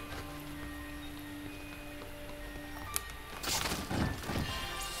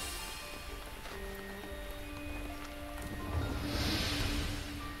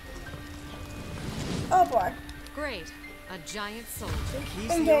 Oh boy. Great. A giant soldier.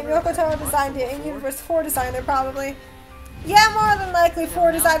 In game, Yoko Taro designed it. In Universe 4 designed it, probably. Yeah, more than likely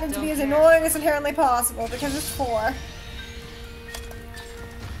 4 designed it to be as annoying as inherently possible because it's 4.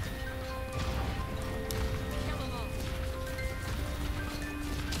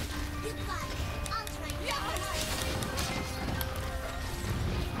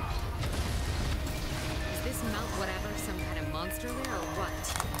 Is this Mount whatever some kind of monster there or what?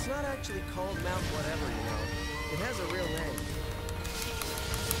 It's not actually called Mount whatever, you know. It has a real name.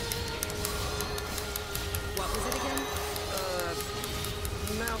 What was it again?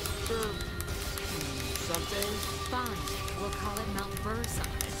 Mount something. Fine. We'll call it Mount Burr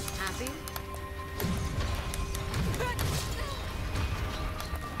something. Happy?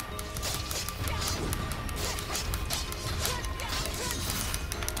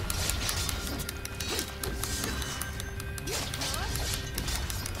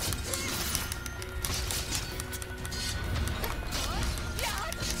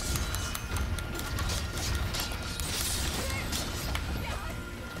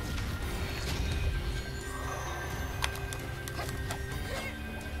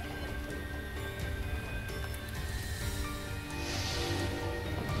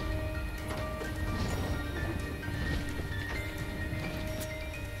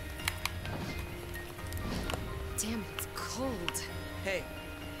 Damn, it's cold. Hey,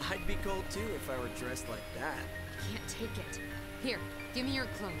 I'd be cold too if I were dressed like that. Can't take it. Here, give me your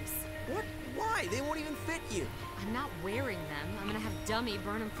clothes. What? Why? They won't even fit you. I'm not wearing them. I'm gonna have Dummy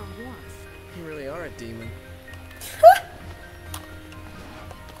burn them for warmth. You really are a demon.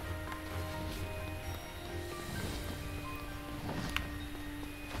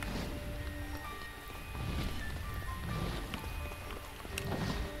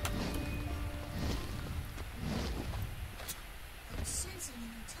 I'm sensing an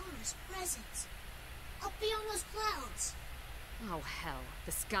Antona's presence. Up beyond those clouds. Oh, hell.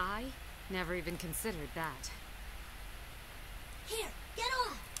 The sky? Never even considered that. Here, get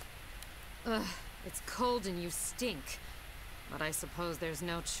on. Ugh, it's cold and you stink. But I suppose there's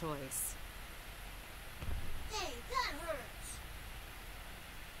no choice. Hey, that hurts.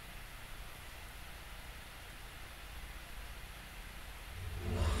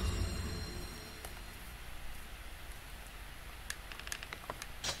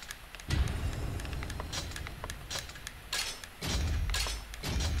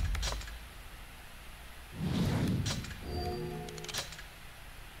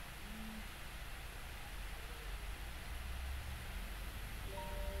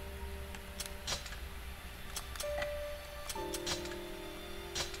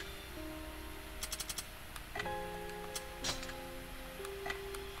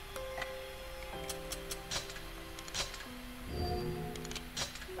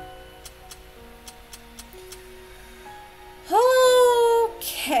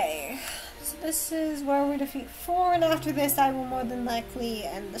 Okay. So this is where we defeat 4, and after this I will more than likely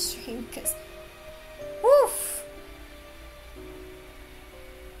end the stream, because... Woof!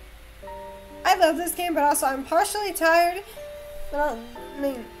 I love this game, but also I'm partially tired. Well,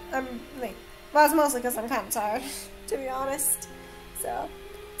 well, it's mostly because I'm kind of tired, to be honest. So,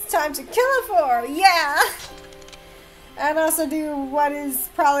 it's time to kill a 4, yeah! And also do what is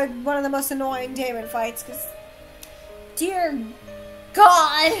probably one of the most annoying demon fights, because... Dear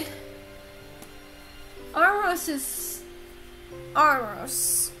God! Armos is...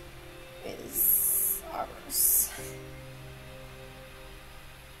 Armos. Is... Armos.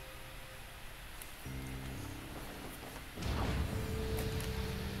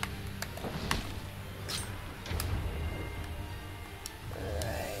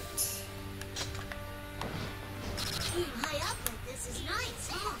 Alright. Being high up like this is nice,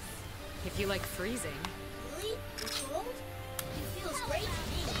 huh? If you like freezing. Really? You're cold? It feels great to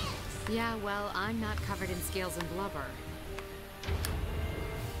me. Yeah, well, I'm not covered in scales and blubber.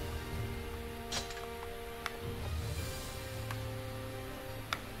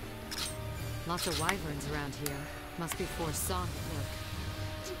 Lots of wyverns around here. Must be for soft work.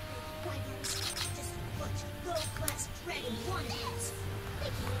 Two big wyverns. Just a bunch of low-class dragon one-heads. They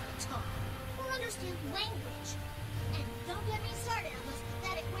can't talk or understand language. And don't get me started on those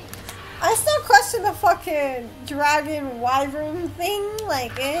pathetic wings. I still question the fucking dragon wyvern thing,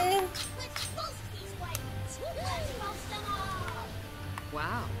 like, eh? Let's roast these wyverns. Let's roast them all.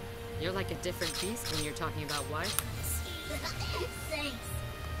 Wow, you're like a different beast when you're talking about wyverns. Thanks.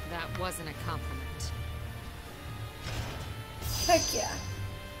 That wasn't a compliment. Heck yeah.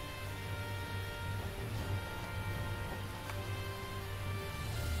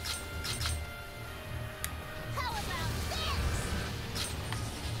 How about this?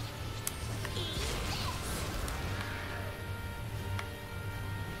 Eat this.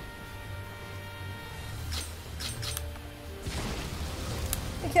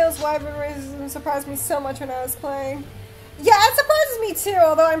 kills wyvern racism surprised me so much when I was playing. Yeah, it surprises me too,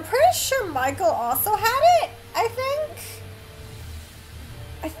 although I'm pretty sure Michael also had it, I think.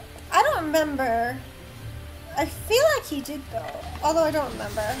 I don't remember. I feel like he did though, although I don't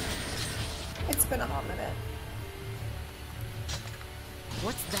remember. It's been a hot minute.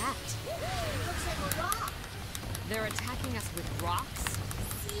 What's that? Looks like a rock. They're attacking us with rocks?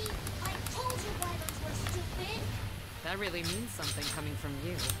 See, I told you wyverns were stupid. That really means something coming from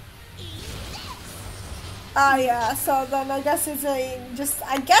you. Eat this. Ah, yeah, so then I guess it's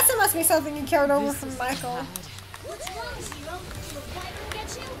I guess it must be something you carried over This from is Michael. What's bad. wrong, Zero? Did a wyvern get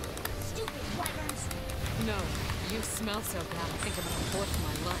you? Stupid wyverns. No, you smell so bad. I think I'm gonna force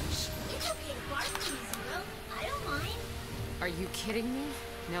my lunch. It's okay to bark at me, Zero. I don't mind. Are you kidding me?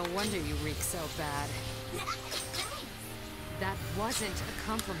 No wonder you reek so bad. Thanks. That wasn't a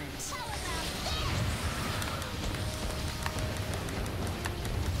compliment. How about this?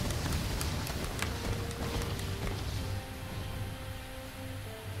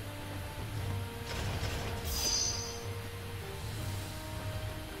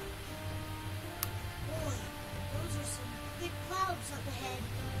 Boy, those are some thick clouds up ahead.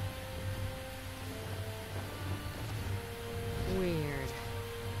 Weird.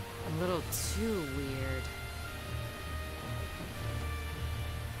 A little too weird.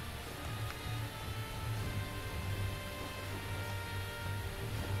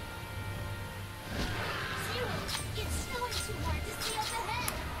 Zero, it's snowing too hard to see up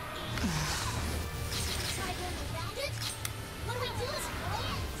ahead. Try going around it? What do we do as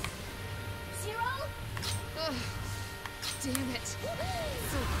friends? Zero? Ugh. Damn it.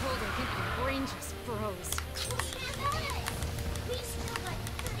 So cold I think my brain just froze. We'll snap out of it. We still got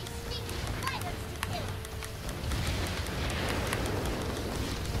 30 stinking wyverns to kill.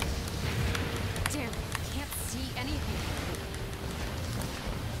 Damn it. Can't see anything.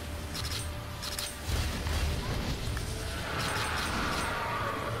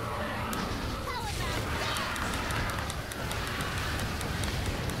 How about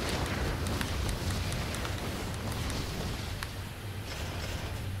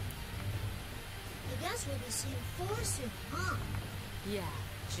I guess we'll be seeing four soon, huh? Yeah,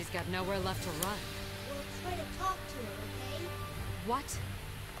 she's got nowhere left to run. We'll try to talk to her, okay? What?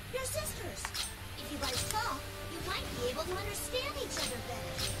 You're sisters. If you guys talk, you might be able to understand each other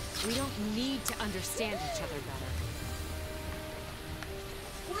better. We don't need to understand each other better.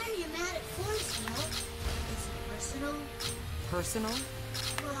 Why are you mad at Forcewell? Is it personal? Personal?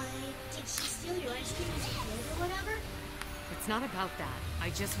 Why, did she steal your ice cream as a kid or whatever? It's not about that. I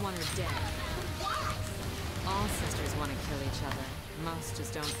just want her dead. What? All sisters want to kill each other. Most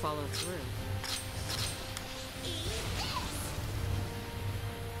just don't follow through. Eat this!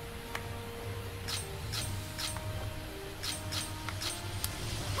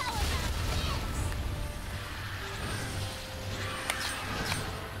 How about this?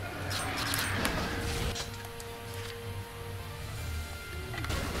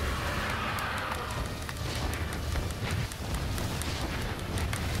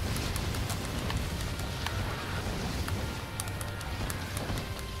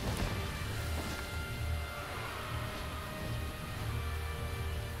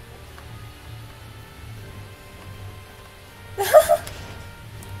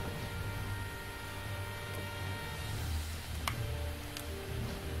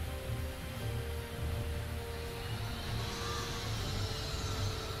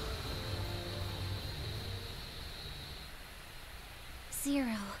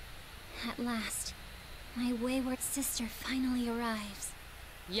 Zero. At last, my wayward sister finally arrives.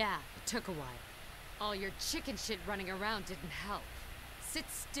 Yeah, it took a while. All your chicken shit running around didn't help. Sit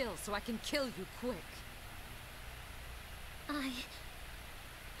still so I can kill you quick.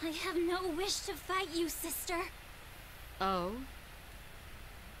 I have no wish to fight you, sister. Oh?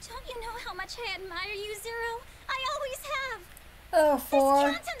 Don't you know how much I admire you, Zero? I always have. Oh, This 4.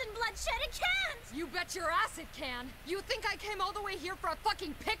 can't end in bloodshed. It can't. You bet your ass it can! You think I came all the way here for a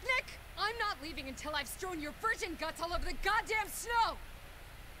fucking picnic? I'm not leaving until I've strewn your virgin guts all over the goddamn snow!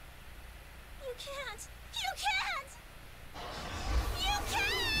 You can't. You can't. You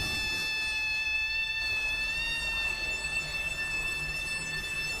can't.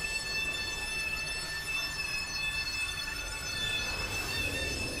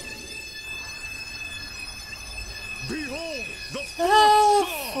 Behold, the fourth Oh,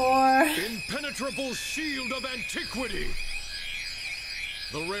 star! 4. Impenetrable shield of antiquity!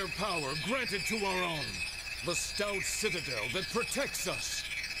 The rare power granted to our own. The stout citadel that protects us.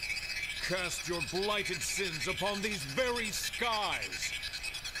 Cast your blighted sins upon these very skies.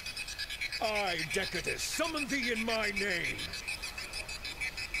 I, Decadus, summon thee in my name.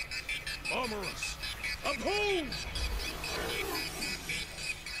 Armor us! Uphold!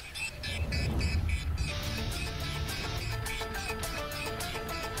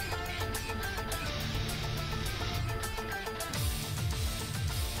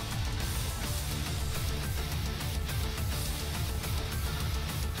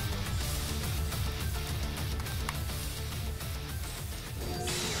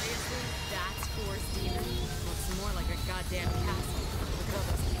 Goddamn castle. Look at all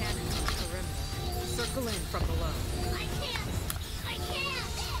those cannons on the perimeter. Circle in from below. I can't! I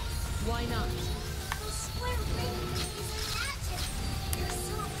can't! Why not? The square ring is magic. Your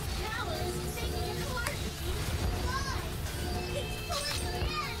soul's power is making it hard for you to fly. It's pulling you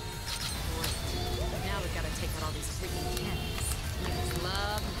in. Great. Now we gotta take out all these freaking cannons. Make us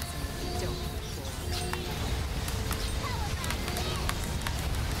love messing with you, don't we, boy? How about this?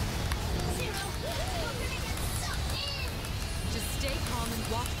 Zero, we're gonna get sucked in. Just stay calm and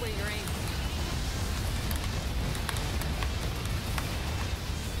watch where you're aiming.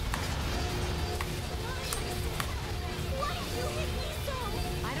 Why do you hate me so?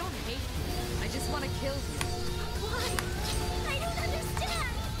 I don't hate you. I just want to kill you. Why? I don't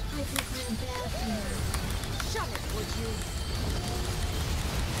understand. I think I'm bad for you. Shut it, would you?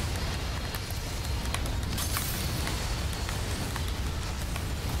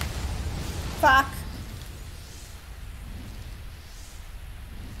 Fuck.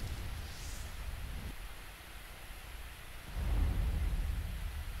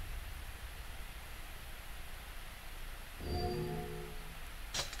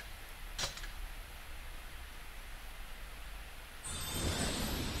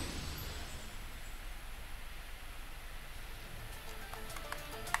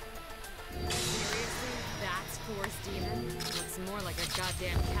 Seriously? That's Force Demon? Looks more like a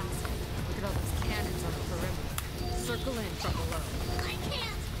goddamn castle. Look at all those cannons on the perimeter. Circle in from below. I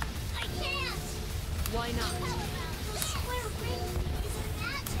can't. I can't. Why not? The square ring is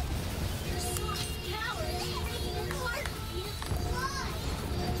magic. Your soft power is making it hard for you to fly.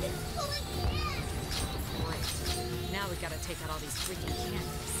 It's pulling me in. Great. Now we gotta take out all these freaking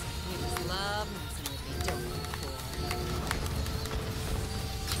cannons. You just love messing with me, don't you, boy?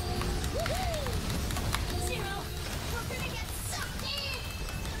 Zero, we're gonna get sucked in.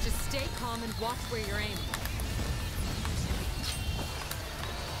 Just stay calm and watch where you're aiming.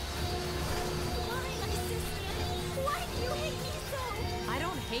 Why, my sister? Why do you hate me so? I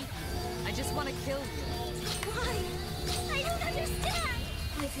don't hate you. I just want to kill you. Why? I don't understand.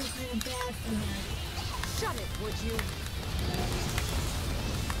 I feel kind of bad for you. Shut it, would you?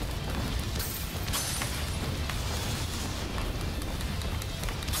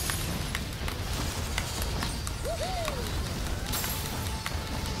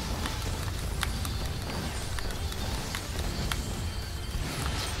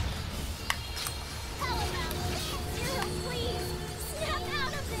 How about Zero, please? Snap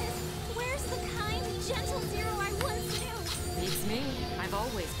out of this! Where's the kind, gentle Zero I once knew? Beats me. I've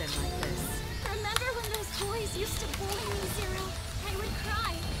always been like this. Remember when those boys used to bully me, Zero? I would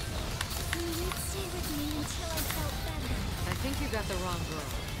cry. And you'd stay with me until I felt better. I think you got the wrong girl.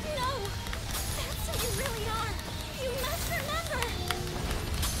 No! That's who you really are! You must remember!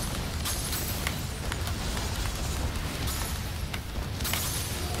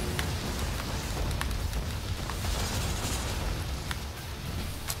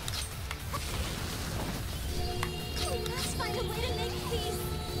 We must find a way to make peace.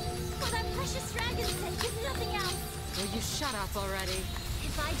 For that precious dragon's sake, if nothing else. Will you shut up already?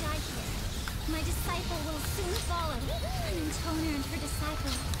 If I die here, my disciple will soon follow. And Toner and her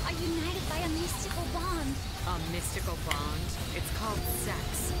disciple are united by a mystical bond. A mystical bond? It's called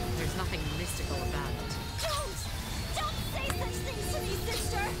sex. There's nothing mystical about it. Don't! Don't say such things to me,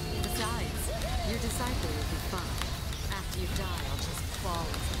 sister! Besides, your disciple will be fine. After you die, I'll just claw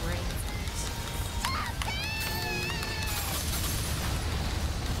its brains out. Stop it!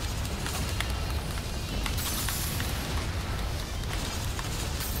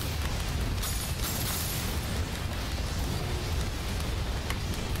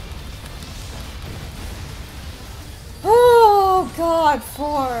 Oh God,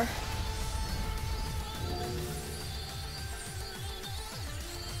 4.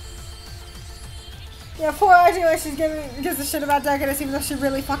 Yeah, 4 acting like she's gives a shit about Decadence even though she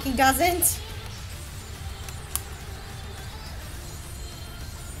really fucking doesn't.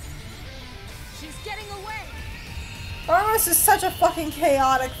 She's getting away! Oh, this is such a fucking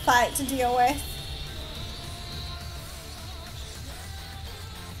chaotic fight to deal with.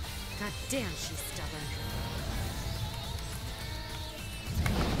 God damn, she's stubborn.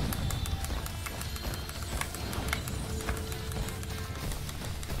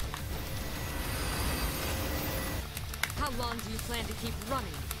 plan to keep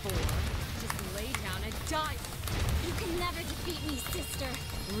running, for? Just lay down and die. You can never defeat me, sister.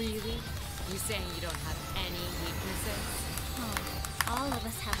 Really? You saying you don't have any weaknesses? Oh, all of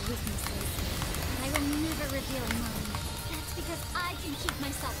us have weaknesses, but I will never reveal mine. That's because I can keep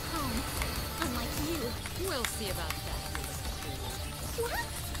myself calm, unlike you. We'll see about that.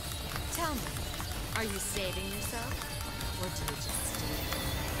 What? Tell me, are you saving yourself, or do you just steal?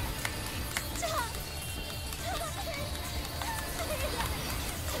 Stop!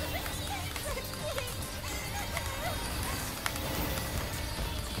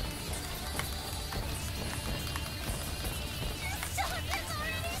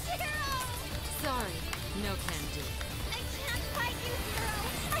 Sorry, no can do. I can't fight you, Zero!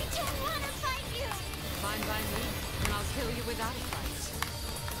 I don't want to fight you! Fine by me, and I'll kill you without a fight.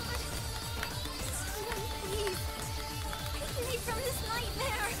 Someone please! Save me from this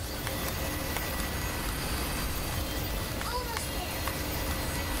nightmare! Almost there!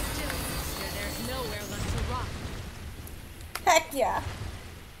 Still, sister, there's nowhere left to run. Heck yeah.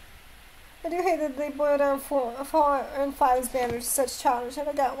 I do hate that they boil down 4 and 5's banner to such challenge, and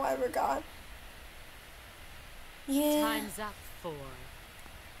I got why we're gone. Yeah. Time's up, 4.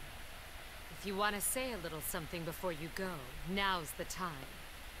 If you want to say a little something before you go, now's the time.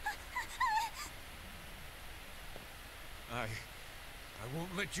 I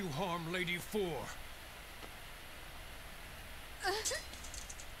won't let you harm Lady 4.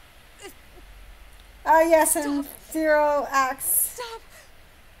 Yes, and Zero acts. Stop!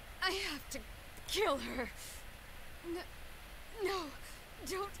 I have to kill her. No,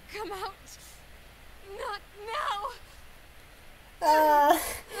 don't come out. Not now.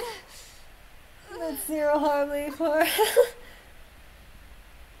 That's Zero harm Lady 4.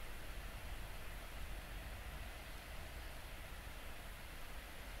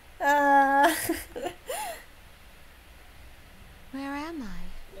 Where am I?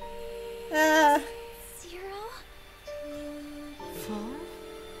 Zero? 4?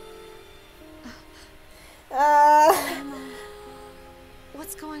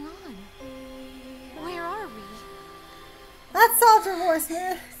 What's going on? Where are we? That's Soldier Voice,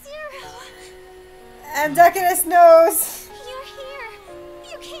 man. Zero! And Decadus knows. You're here!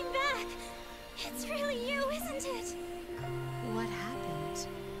 You came back! It's really you, isn't it? What happened?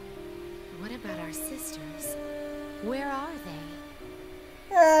 What about our sisters? Where are they?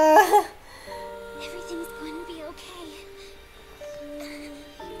 Everything's going to be okay.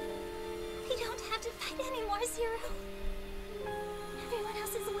 We don't have to fight anymore, Zero. Everyone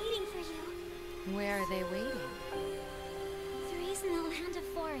else is waiting for you. Where are they waiting? 3's in the land of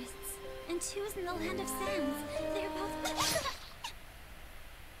forests, and 2's in the land of sands. They're both...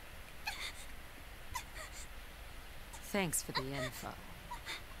 Thanks for the info.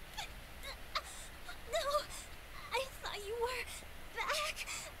 No! I thought you were back!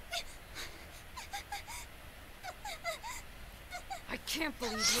 I can't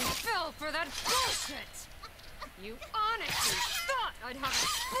believe you fell for that bullshit! You honestly thought I'd have a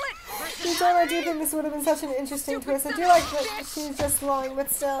split versus... I do think this would have been such an interesting twist. I do like that she's just lying,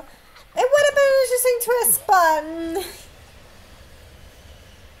 but still. It would have been an interesting twist, but...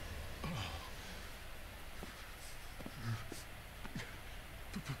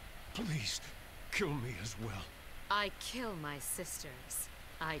 Please, kill me as well. I kill my sisters.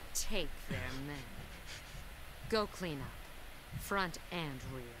 I take their men. Go clean up. Front and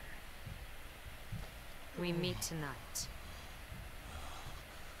rear. We meet tonight.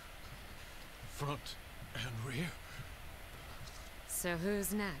 Front and rear? So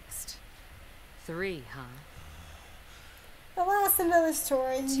who's next? 3, huh? Alas, another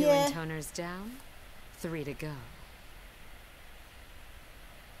story, 2 yeah. intoners down, 3 to go.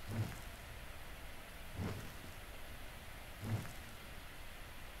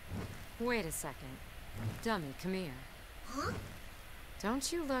 Wait a second. Dummy, come here. Huh?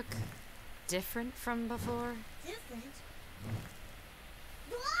 Don't you look different from before? Different?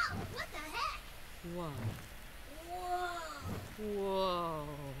 Whoa! What the heck? Whoa. Whoa! Whoa.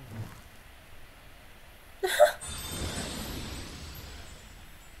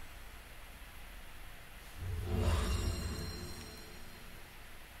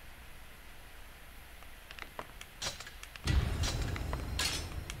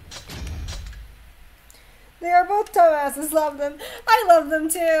 They are both dumbasses. Love them. I love them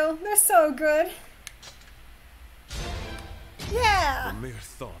too. They're so good. Yeah. The mere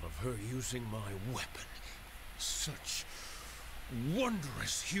thought of her using my weapon. Such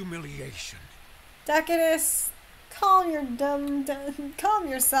wondrous humiliation. Decadus, calm your calm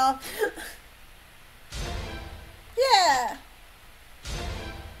yourself. Yeah.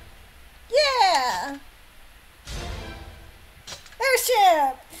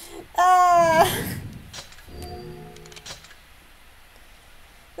 leadership!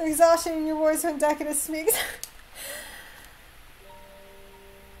 The exhaustion in your voice when Decadus speaks.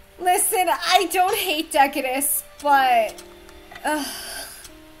 Listen, I don't hate Decadus, but...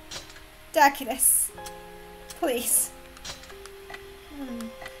 Decadus. Please.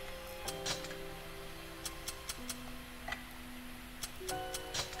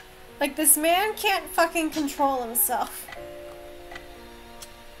 Like, this man can't fucking control himself.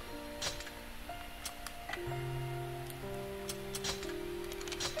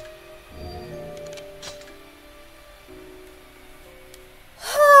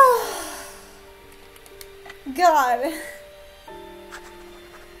 God.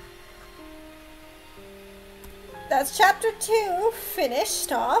 That's chapter 2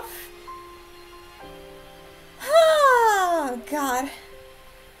 finished off. Oh, God.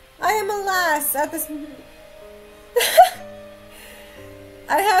 I am alas at this...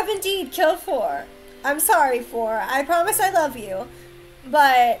 I have indeed killed 4. I'm sorry, 4. I promise I love you.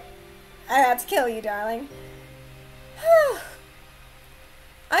 But I had to kill you, darling.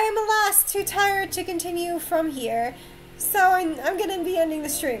 I am alas too tired to continue from here, so I'm gonna be ending the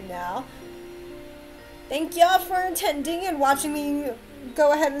stream now. Thank y'all for attending and watching me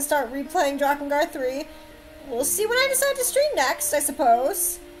go ahead and start replaying Drakengard 3. We'll see when I decide to stream next, I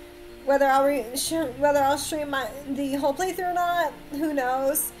suppose. Whether I'll stream the whole playthrough or not, who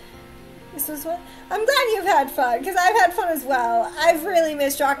knows. This was what I'm glad you've had fun, because I've had fun as well. I've really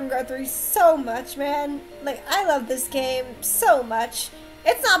missed Drakengard 3 so much, man. Like, I love this game so much.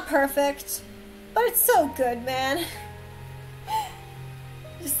 It's not perfect, but it's so good, man.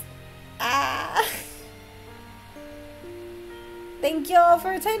 Just, Thank you all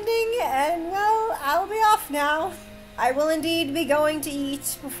for attending, and well, I'll be off now. I will indeed be going to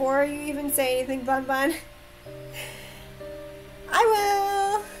eat before you even say anything, Bun Bun. I will.